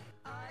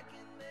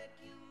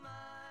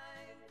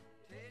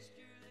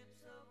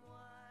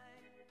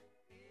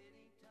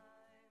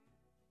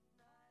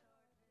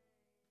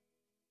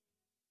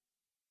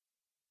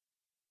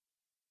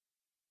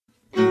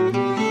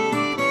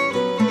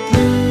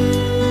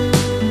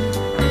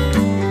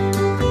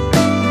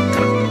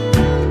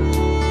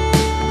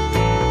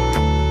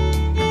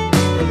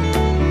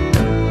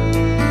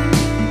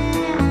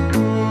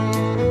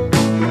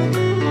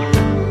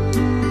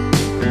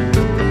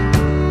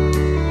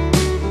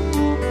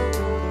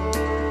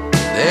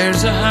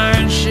 There's a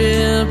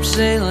hardship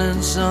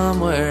sailing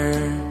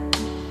somewhere,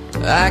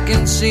 I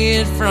can see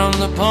it from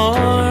the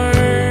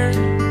port.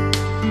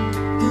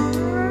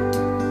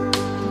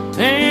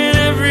 And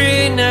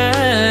every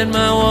night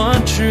my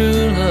one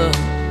true love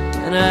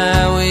and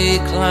I, we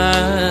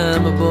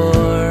climb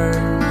aboard.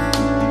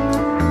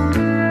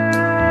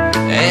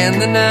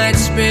 And the night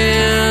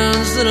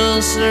spins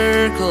little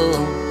circles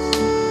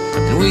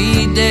and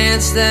we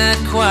dance that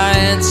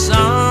quiet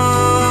song.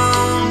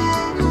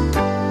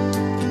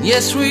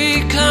 Yes,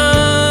 we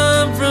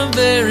come from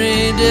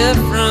very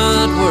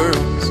different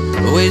worlds,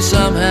 but we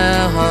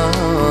somehow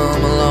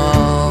hum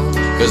along.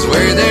 'Cause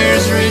where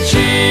there's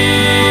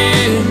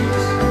riches,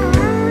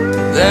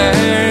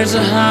 there's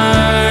a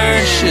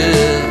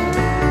hardship.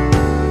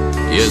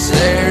 Yes,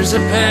 there's a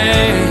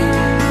pain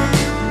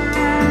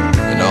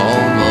in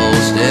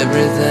almost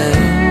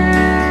everything.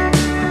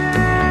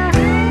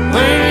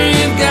 Where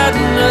you've got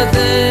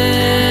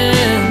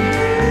nothing,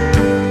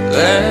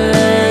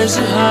 there's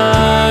a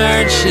hardship.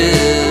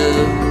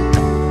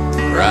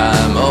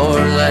 Rhyme or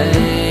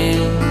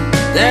lane,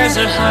 there's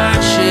a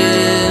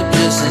hardship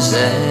just the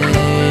same.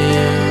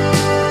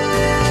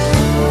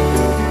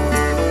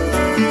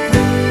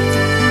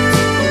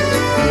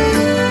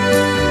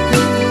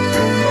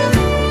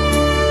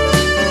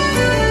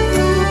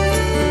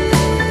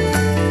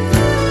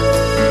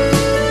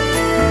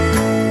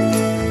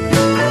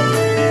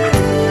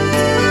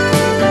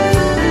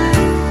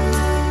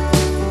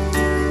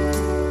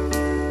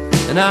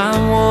 And I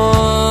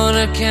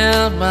wanna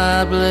count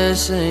my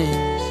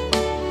blessings,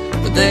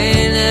 but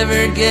they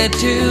never get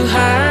too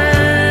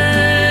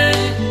high.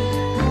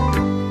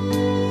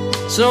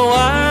 So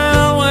I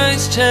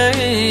always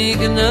take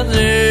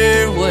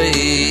another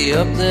way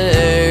up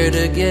there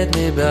to get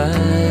me by.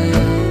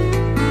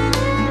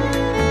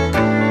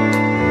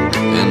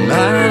 And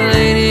my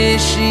lady,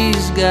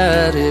 she's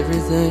got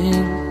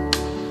everything.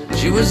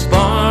 She was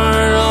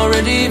born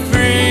already free.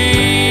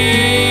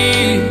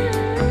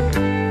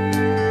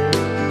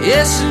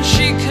 Yes, and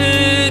she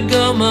could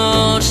go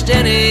most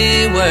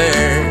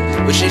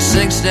anywhere, but she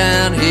sinks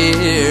down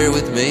here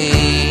with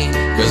me.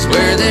 'Cause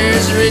where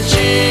there's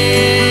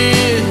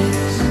riches,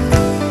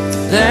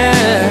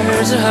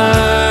 there's a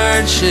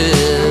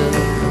hardship.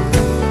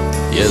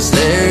 Yes,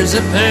 there's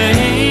a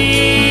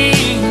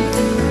pain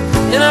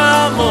in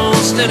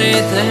almost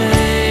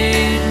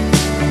anything.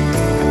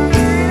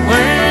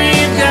 Where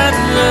you've got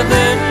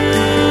nothing,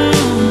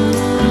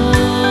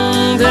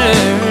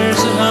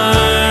 there's a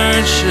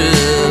hardship.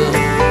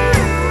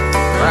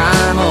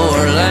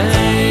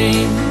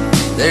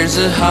 There's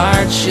a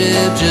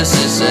hardship just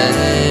the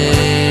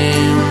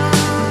same.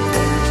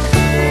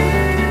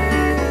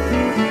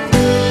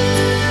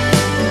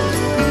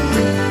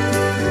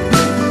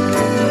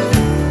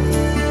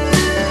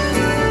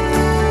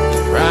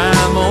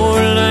 Rhyme or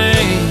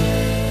lane,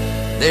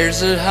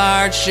 there's a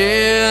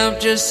hardship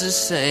just the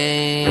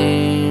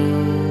same.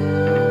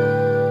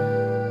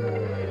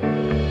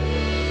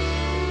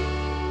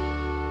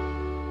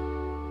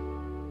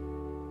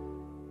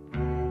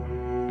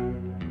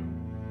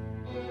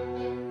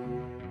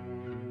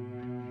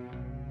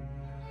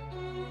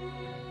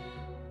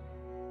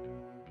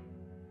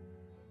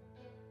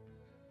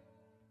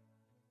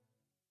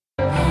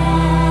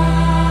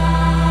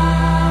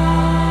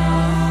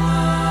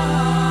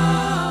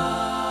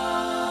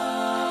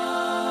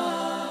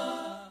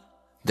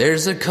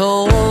 There's a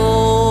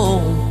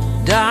cold,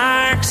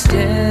 dark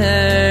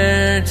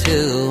stare to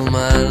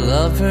my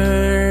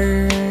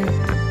lover,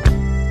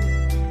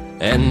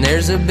 and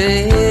there's a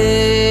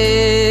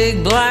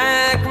big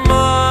black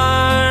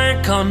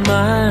mark on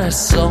my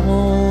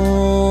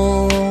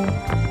soul.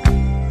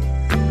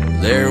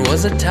 There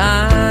was a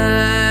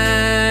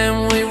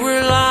time we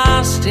were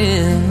lost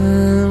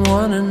in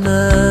one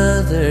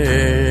another,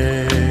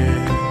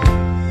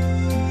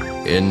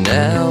 and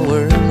now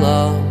we're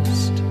lost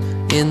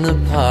in the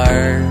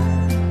part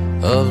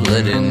of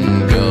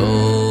letting go.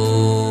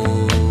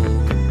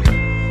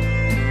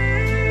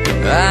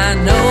 I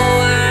know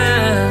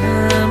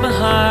I'm a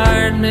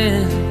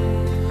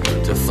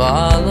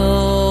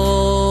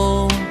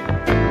follow.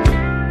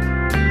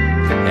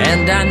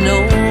 And I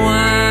know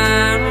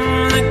I'm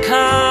the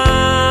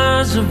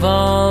cause of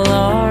all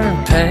our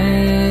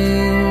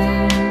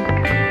pain,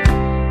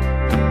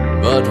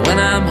 but when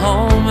I'm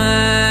home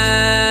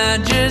I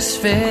just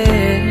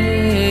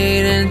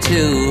fade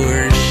into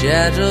her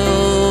shadows,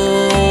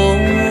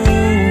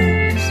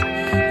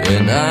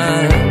 and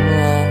I'm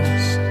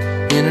lost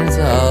in her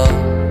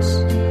thoughts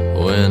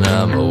when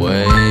I'm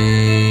away.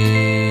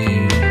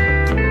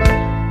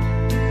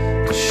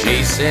 She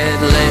said,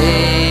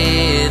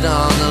 lay it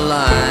on the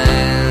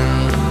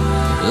line,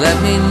 let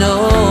me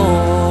know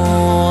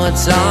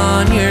what's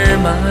on your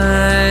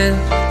mind.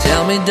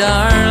 Tell me,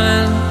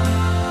 darling,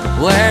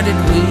 where did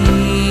we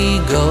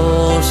go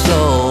so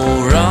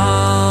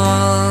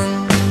wrong?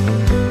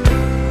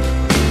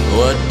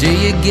 What do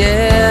you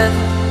get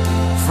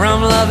from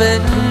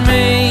loving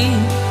me?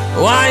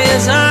 Why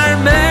is our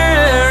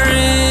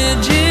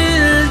marriage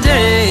in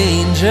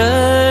danger?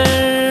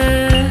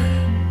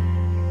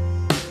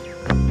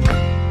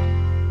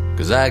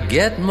 'Cause I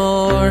get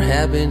more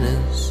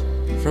happiness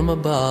from a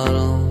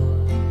bottle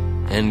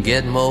and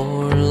get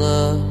more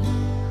love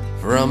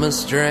from a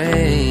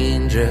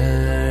stranger.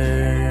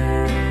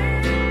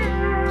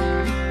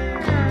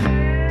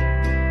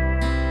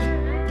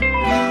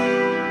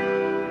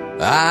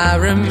 I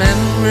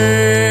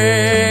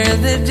remember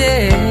the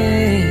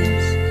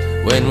days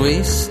when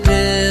we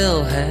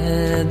still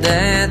had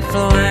that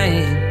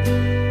flame,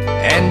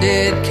 and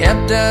it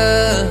kept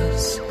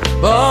us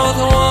both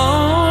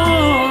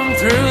warm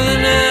through the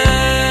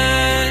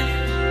night.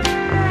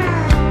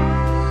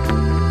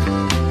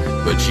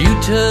 But you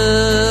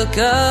took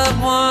up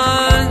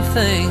one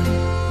thing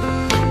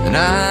and I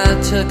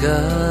took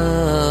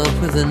up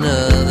with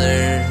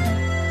another.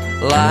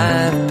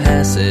 Life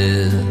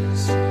passes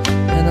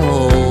and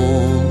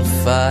old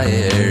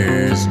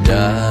fires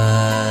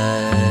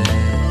die.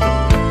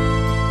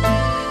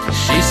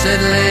 She said,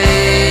 lay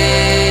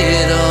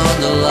it on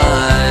the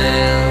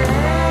line,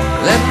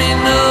 let me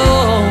know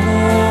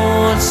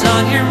what's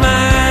on your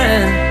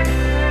mind.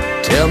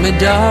 Tell me,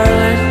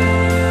 darling,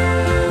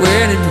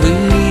 where did we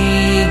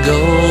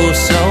go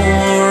so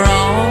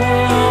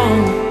wrong?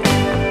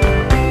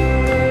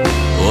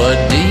 What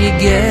do you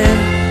get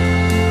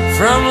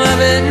from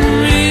loving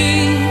me?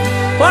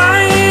 Why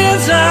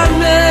is our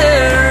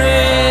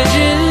marriage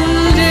in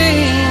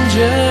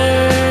danger?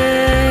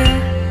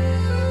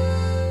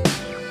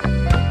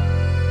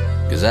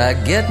 'Cause I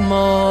get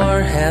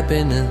more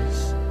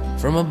happiness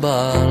from a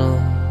bottle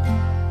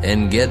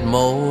and get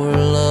more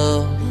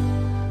love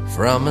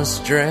from a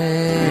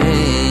stranger.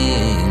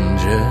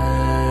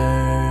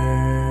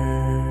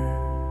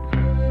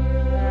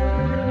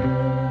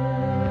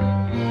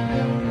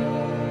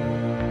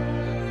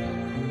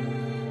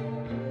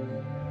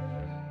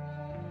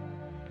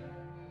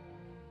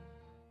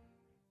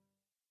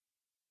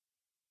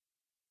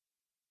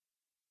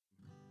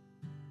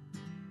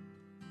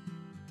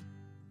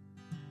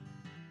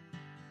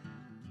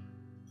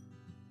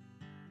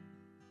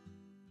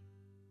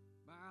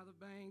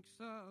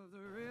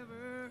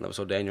 That was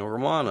Daniel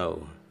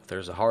Romano,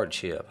 There's a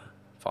Hardship,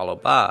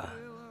 followed by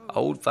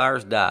Old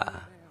Fires Die,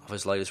 off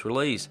his latest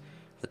release,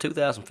 the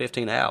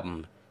 2015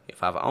 album,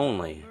 If I've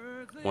Only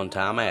One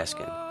Time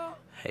Asking.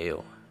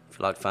 Hell, if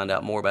you'd like to find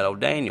out more about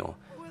old Daniel,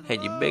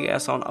 head your big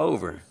ass on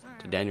over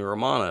to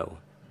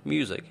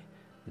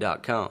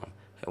DanielRomanoMusic.com.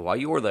 And while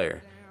you're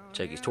there,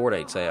 check his tour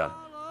dates out.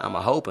 I'm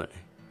hoping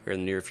here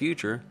in the near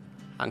future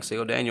I can see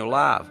old Daniel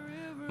live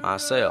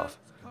myself.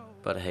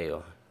 But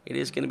hell, it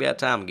is going to be that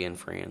time again,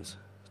 friends.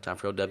 It's time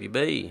for old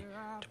WB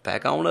to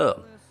pack on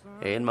up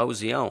and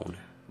mosey on.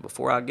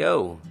 Before I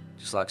go,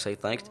 just like to say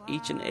thanks to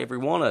each and every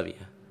one of you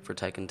for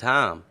taking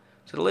time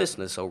to listen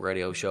to this old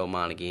radio show of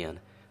mine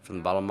again. From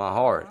the bottom of my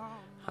heart,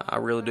 I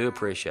really do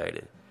appreciate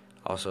it.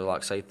 Also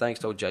like to say thanks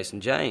to old Jason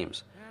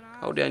James,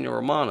 old Daniel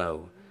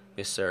Romano,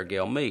 Miss Sarah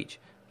Gail Meach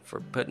for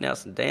putting out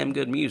some damn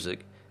good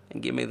music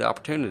and giving me the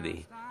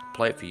opportunity to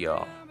play it for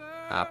y'all.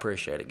 I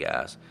appreciate it,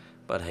 guys.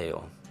 But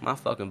hell, my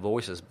fucking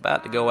voice is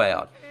about to go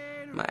out.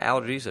 My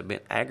allergies have been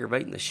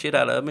aggravating the shit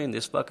out of me, and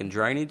this fucking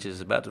drainage is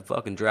about to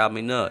fucking drive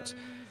me nuts.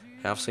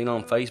 And I've seen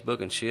on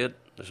Facebook and shit,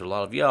 there's a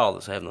lot of y'all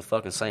that's having the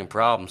fucking same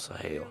problem, so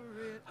hell,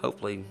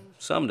 hopefully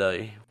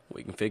someday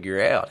we can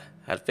figure out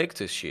how to fix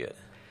this shit.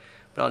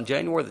 But on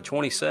January the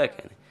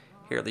 22nd,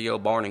 here at the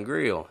old Barn and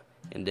Grill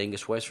in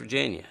Dingus, West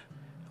Virginia,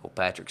 old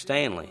Patrick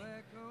Stanley,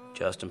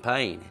 Justin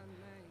Payne,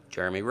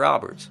 Jeremy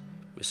Roberts,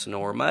 Miss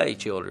Sonora Mae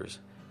Childers,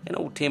 and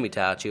old Timmy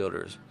Ty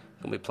Childers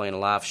going to be playing a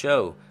live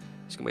show.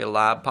 It's going to be a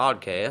live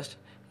podcast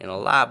and a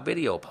live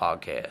video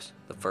podcast.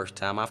 The first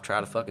time I've tried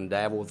to fucking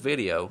dabble with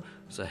video,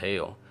 so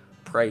hell,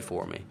 pray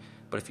for me.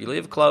 But if you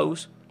live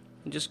close,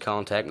 just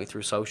contact me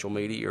through social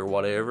media or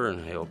whatever,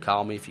 and hell,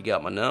 call me if you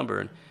got my number,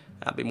 and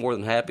I'd be more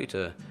than happy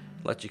to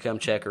let you come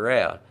check her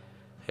out.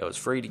 Hell, it's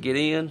free to get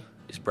in.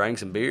 Just bring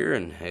some beer,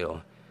 and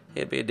hell,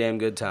 it'd be a damn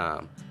good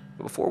time.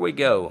 But before we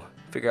go,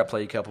 I figure I'll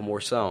play you a couple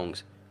more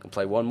songs. I can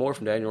play one more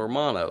from Daniel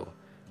Romano,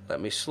 Let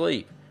Me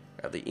Sleep,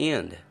 at the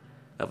End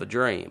of a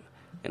Dream.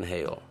 And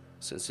hell,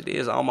 since it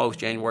is almost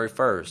January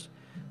 1st,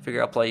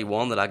 figure I'll play you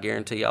one that I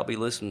guarantee I'll be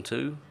listening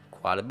to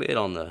quite a bit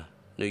on the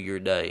New Year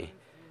Day.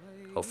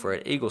 Go for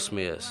it,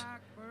 Eaglesmiths,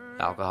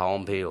 Alcohol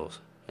and Pills.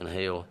 And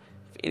hell,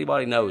 if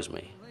anybody knows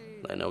me,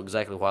 they know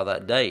exactly why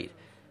that date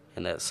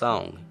and that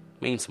song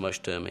means so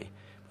much to me.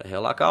 But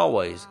hell, like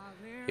always,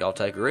 y'all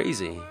take her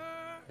easy.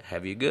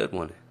 Have you a good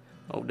one.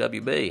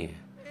 OWB.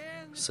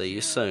 See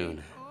you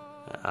soon.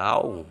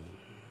 Ow.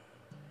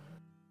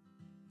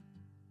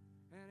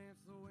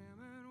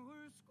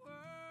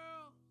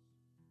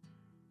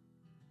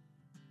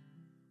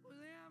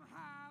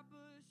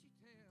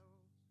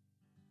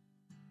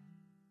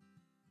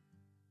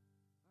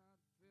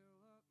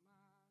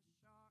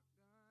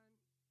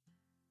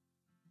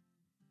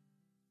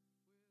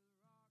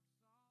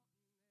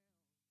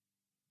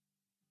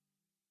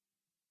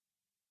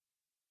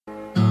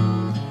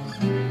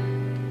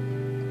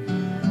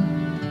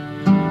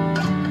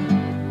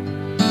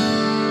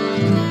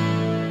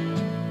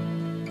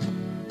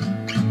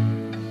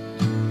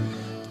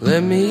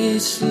 Let me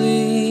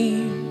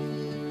sleep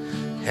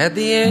at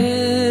the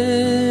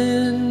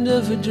end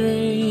of a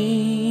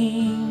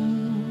dream,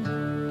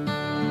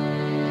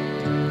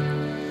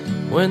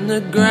 when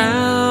the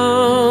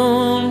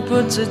ground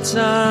puts its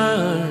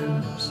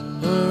arms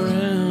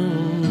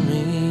around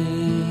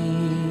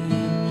me.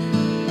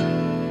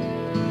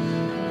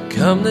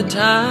 Come the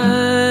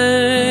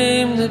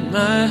time that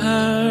my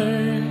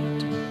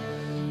heart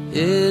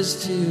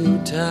is too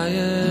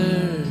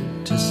tired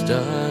to start,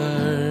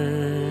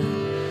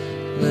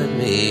 let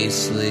me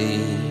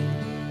sleep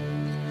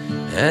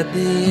at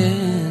the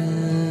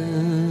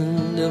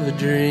end of a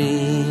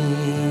dream.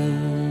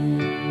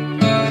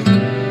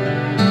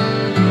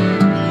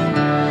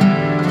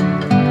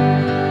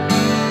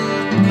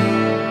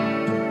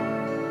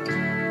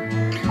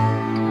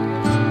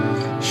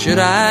 Should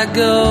I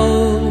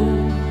go,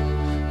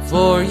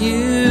 for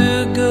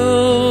you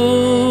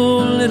go,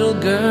 little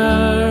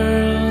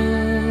girl?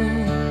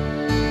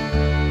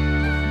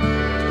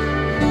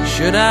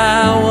 Should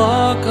I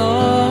walk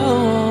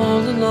all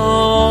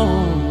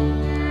alone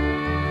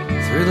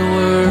through the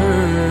world?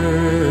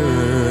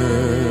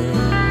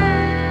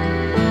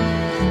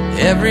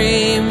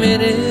 Every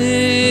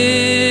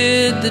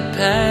minute that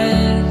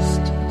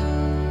passed,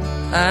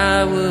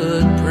 I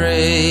would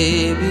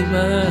pray be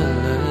my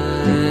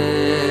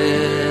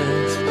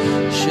last.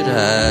 Should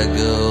I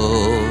go,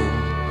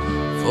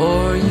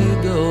 for you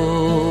go,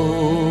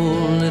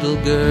 little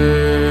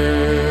girl?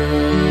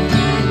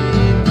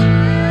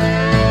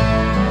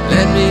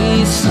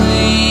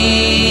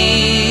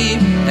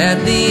 Sleep at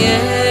the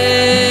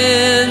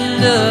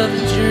end of a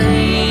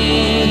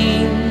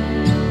dream,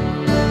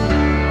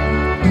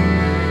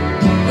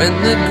 when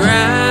the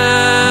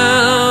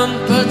ground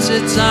puts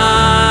its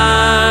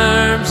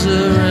arms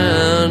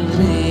around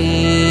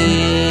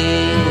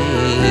me.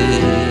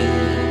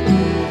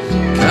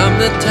 Come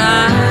the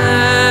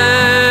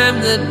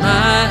time that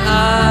my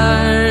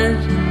heart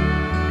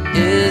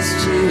is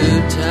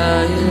too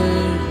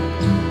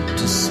tired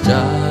to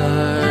start,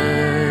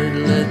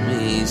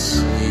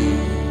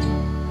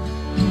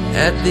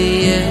 at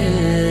the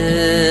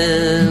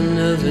end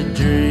of a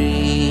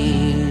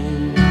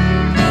dream.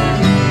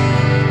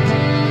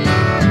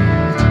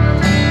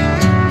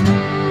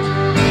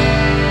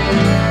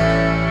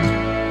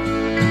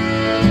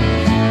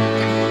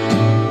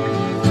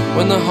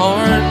 When the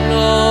horn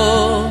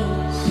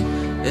blows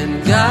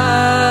and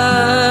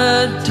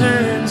God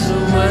turns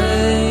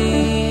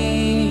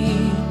away,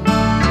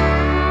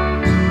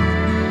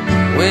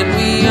 when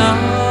we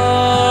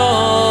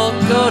all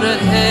go to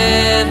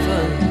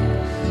heaven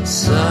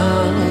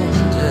someday,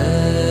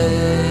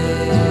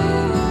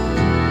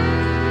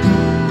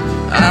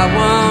 I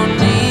won't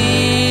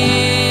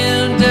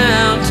kneel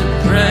down to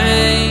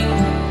pray,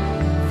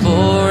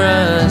 for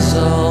us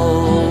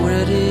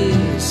already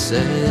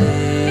saved.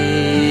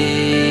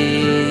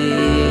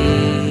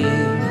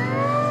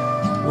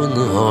 When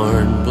the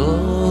horn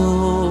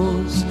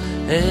blows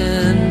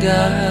and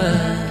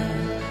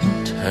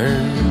God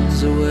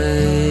turns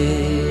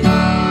away,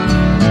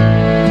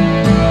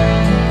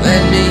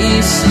 let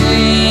me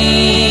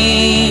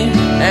sleep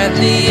at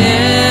the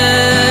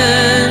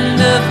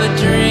end of a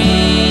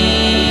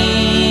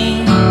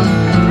dream,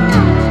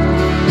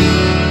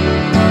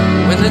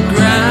 when the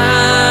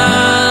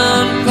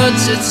ground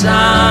puts its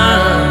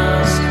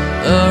arms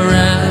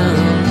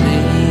around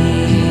me.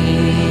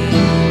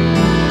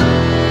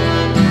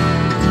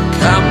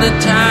 Come the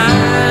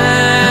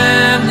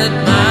time that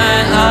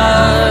my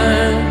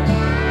heart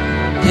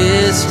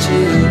is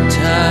too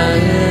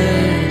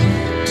tired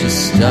to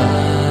start,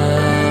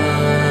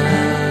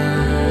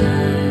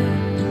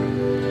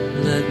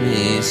 let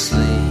me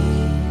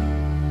sleep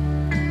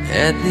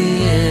at the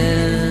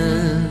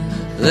end.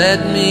 Let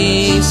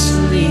me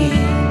sleep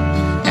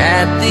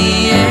at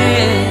the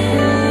end.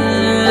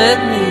 Let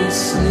me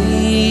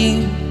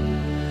sleep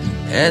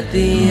at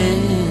the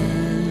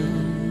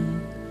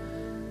end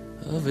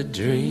of a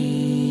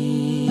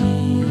dream.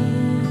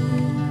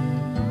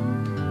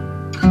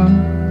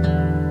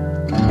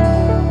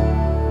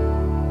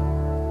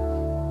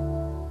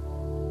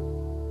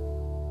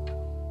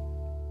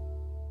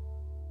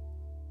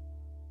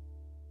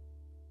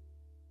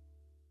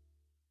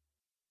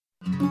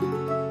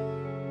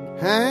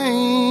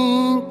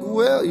 Hank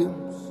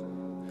Williams,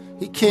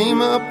 he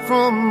came up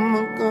from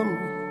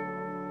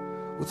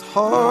Montgomery with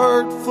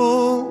heart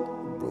full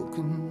of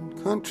broken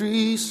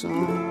country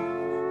songs.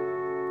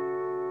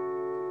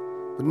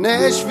 But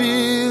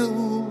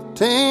Nashville,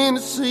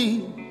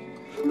 Tennessee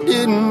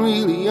didn't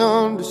really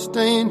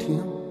understand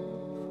him,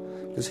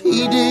 'cause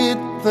he did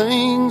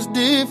things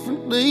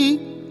differently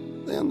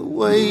than the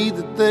way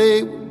that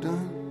they were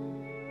done.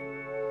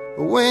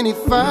 But when he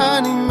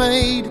finally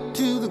made it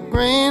to the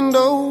Grand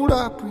Ole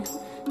Opry,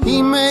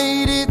 he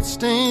made it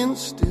stand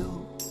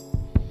still.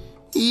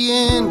 He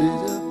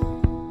ended up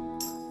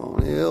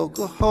on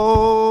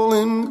alcohol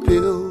and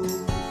pills.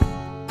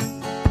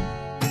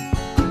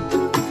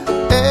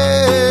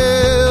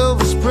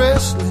 Elvis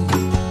Presley,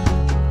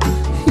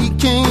 he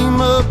came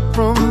up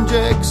from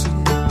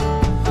Jackson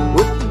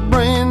with a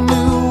brand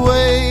new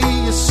way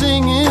of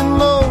singing,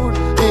 Lord,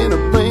 and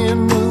a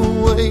brand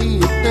new way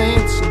of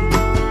dancing.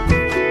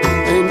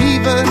 And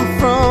even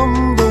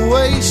from the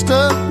waist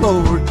up,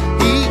 Lord,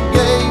 he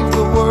gave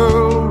the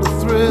world a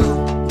thrill.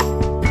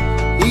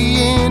 He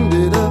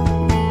ended up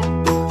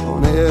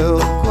on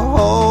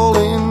alcohol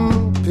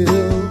and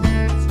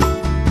pills.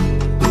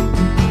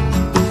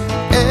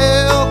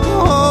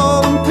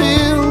 Alcohol and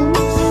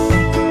pills,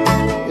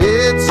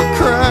 it's a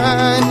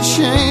crying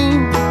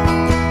shame.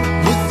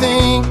 You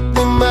think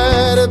they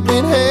might have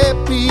been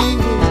happy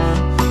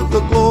with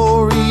the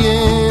glory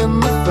and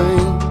the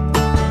fame,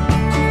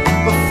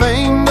 but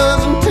fame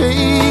doesn't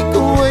take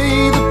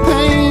away the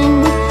pain,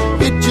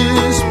 it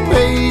just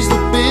pays the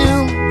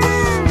bills,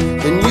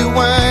 and you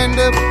wind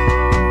up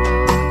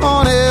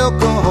on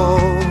alcohol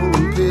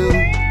and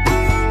pills.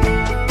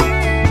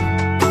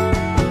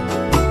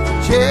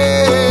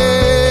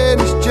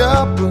 Janis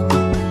Joplin,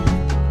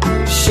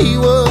 she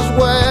was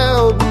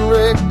wild and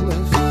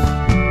reckless.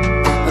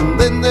 And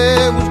then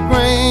there was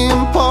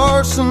Graham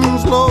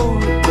Parsons,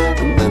 Lord,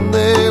 and then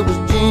there was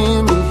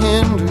Jimi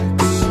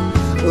Hendrix.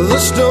 The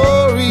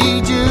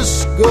story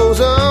just goes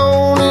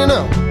on,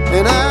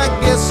 and I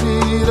guess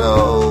it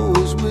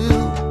always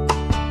will.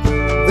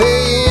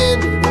 They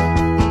ended up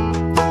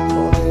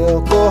on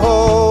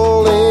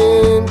alcohol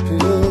and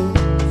pills.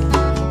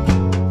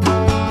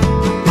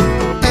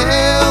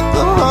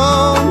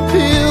 Alcohol and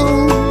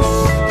pills,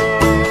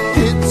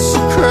 it's a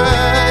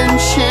crying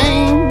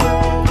shame.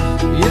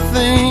 You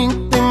think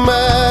they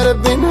might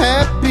have been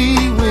happy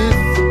with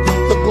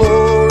the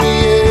glory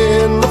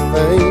and the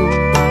fame.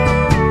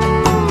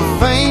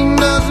 Fame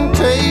doesn't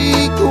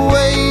take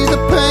away the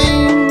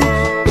pain,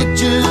 it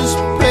just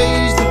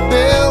pays the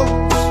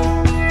bills,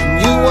 and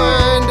you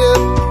wind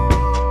up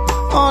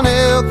on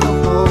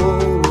alcohol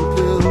and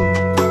pills.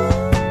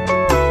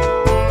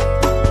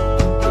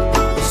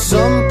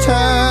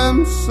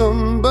 Sometimes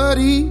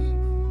somebody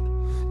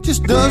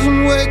just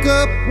doesn't wake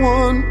up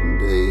one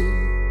day.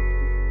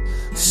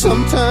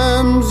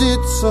 Sometimes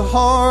it's a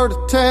heart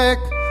attack,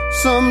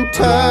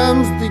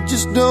 sometimes they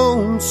just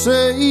don't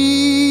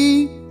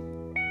say.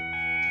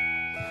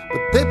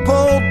 But they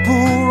pulled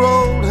poor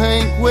old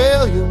Hank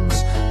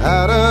Williams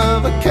out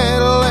of a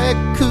Cadillac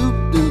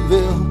Coupe de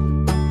Ville.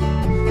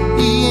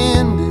 He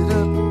ended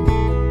up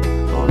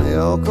on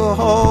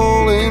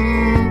alcohol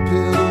and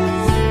pills.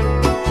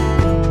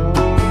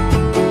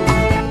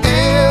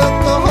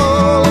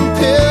 Alcohol and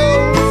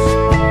pills,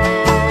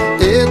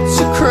 it's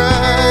a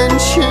crying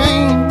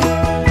shame.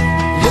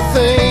 You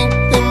think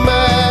they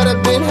might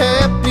have been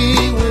happy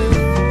with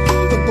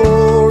the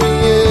glory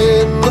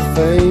and the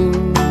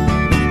fame,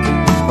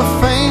 but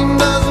fame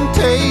doesn't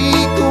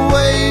take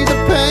away the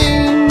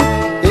pain,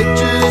 it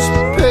just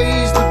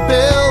pays the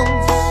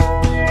bills,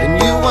 and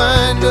you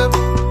wind up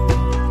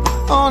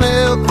on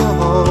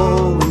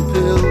alcohol and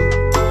pills.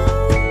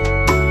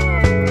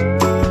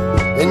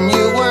 And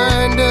you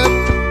wind up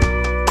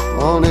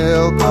on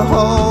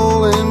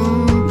alcohol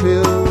and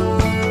pills.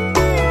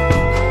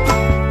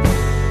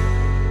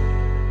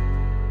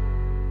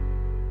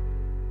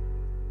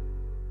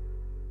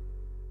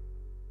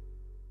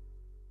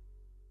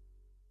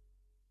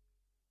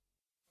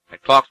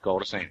 That clock's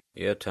called us, ain't it?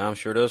 Yeah, time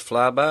sure does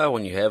fly by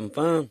when you're having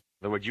fun.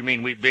 So what you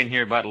mean we've been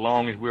here about as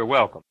long as we're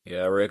welcome?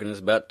 Yeah, I reckon it's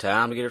about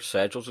time to get our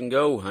satchels and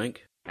go,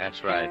 Hank.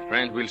 That's right.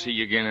 Friends, we'll see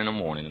you again in the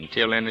morning.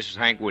 Until then, this is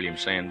Hank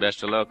Williams saying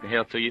best of luck and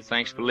health to you.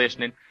 Thanks for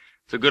listening.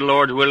 If the good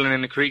Lord's willing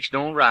and the creeks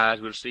don't rise,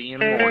 we'll see you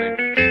in the morning.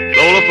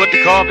 Lola, put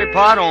the coffee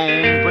pot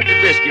on, put the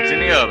biscuits in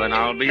the oven.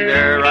 I'll be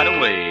there right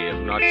away, if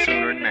not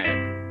sooner than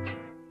that.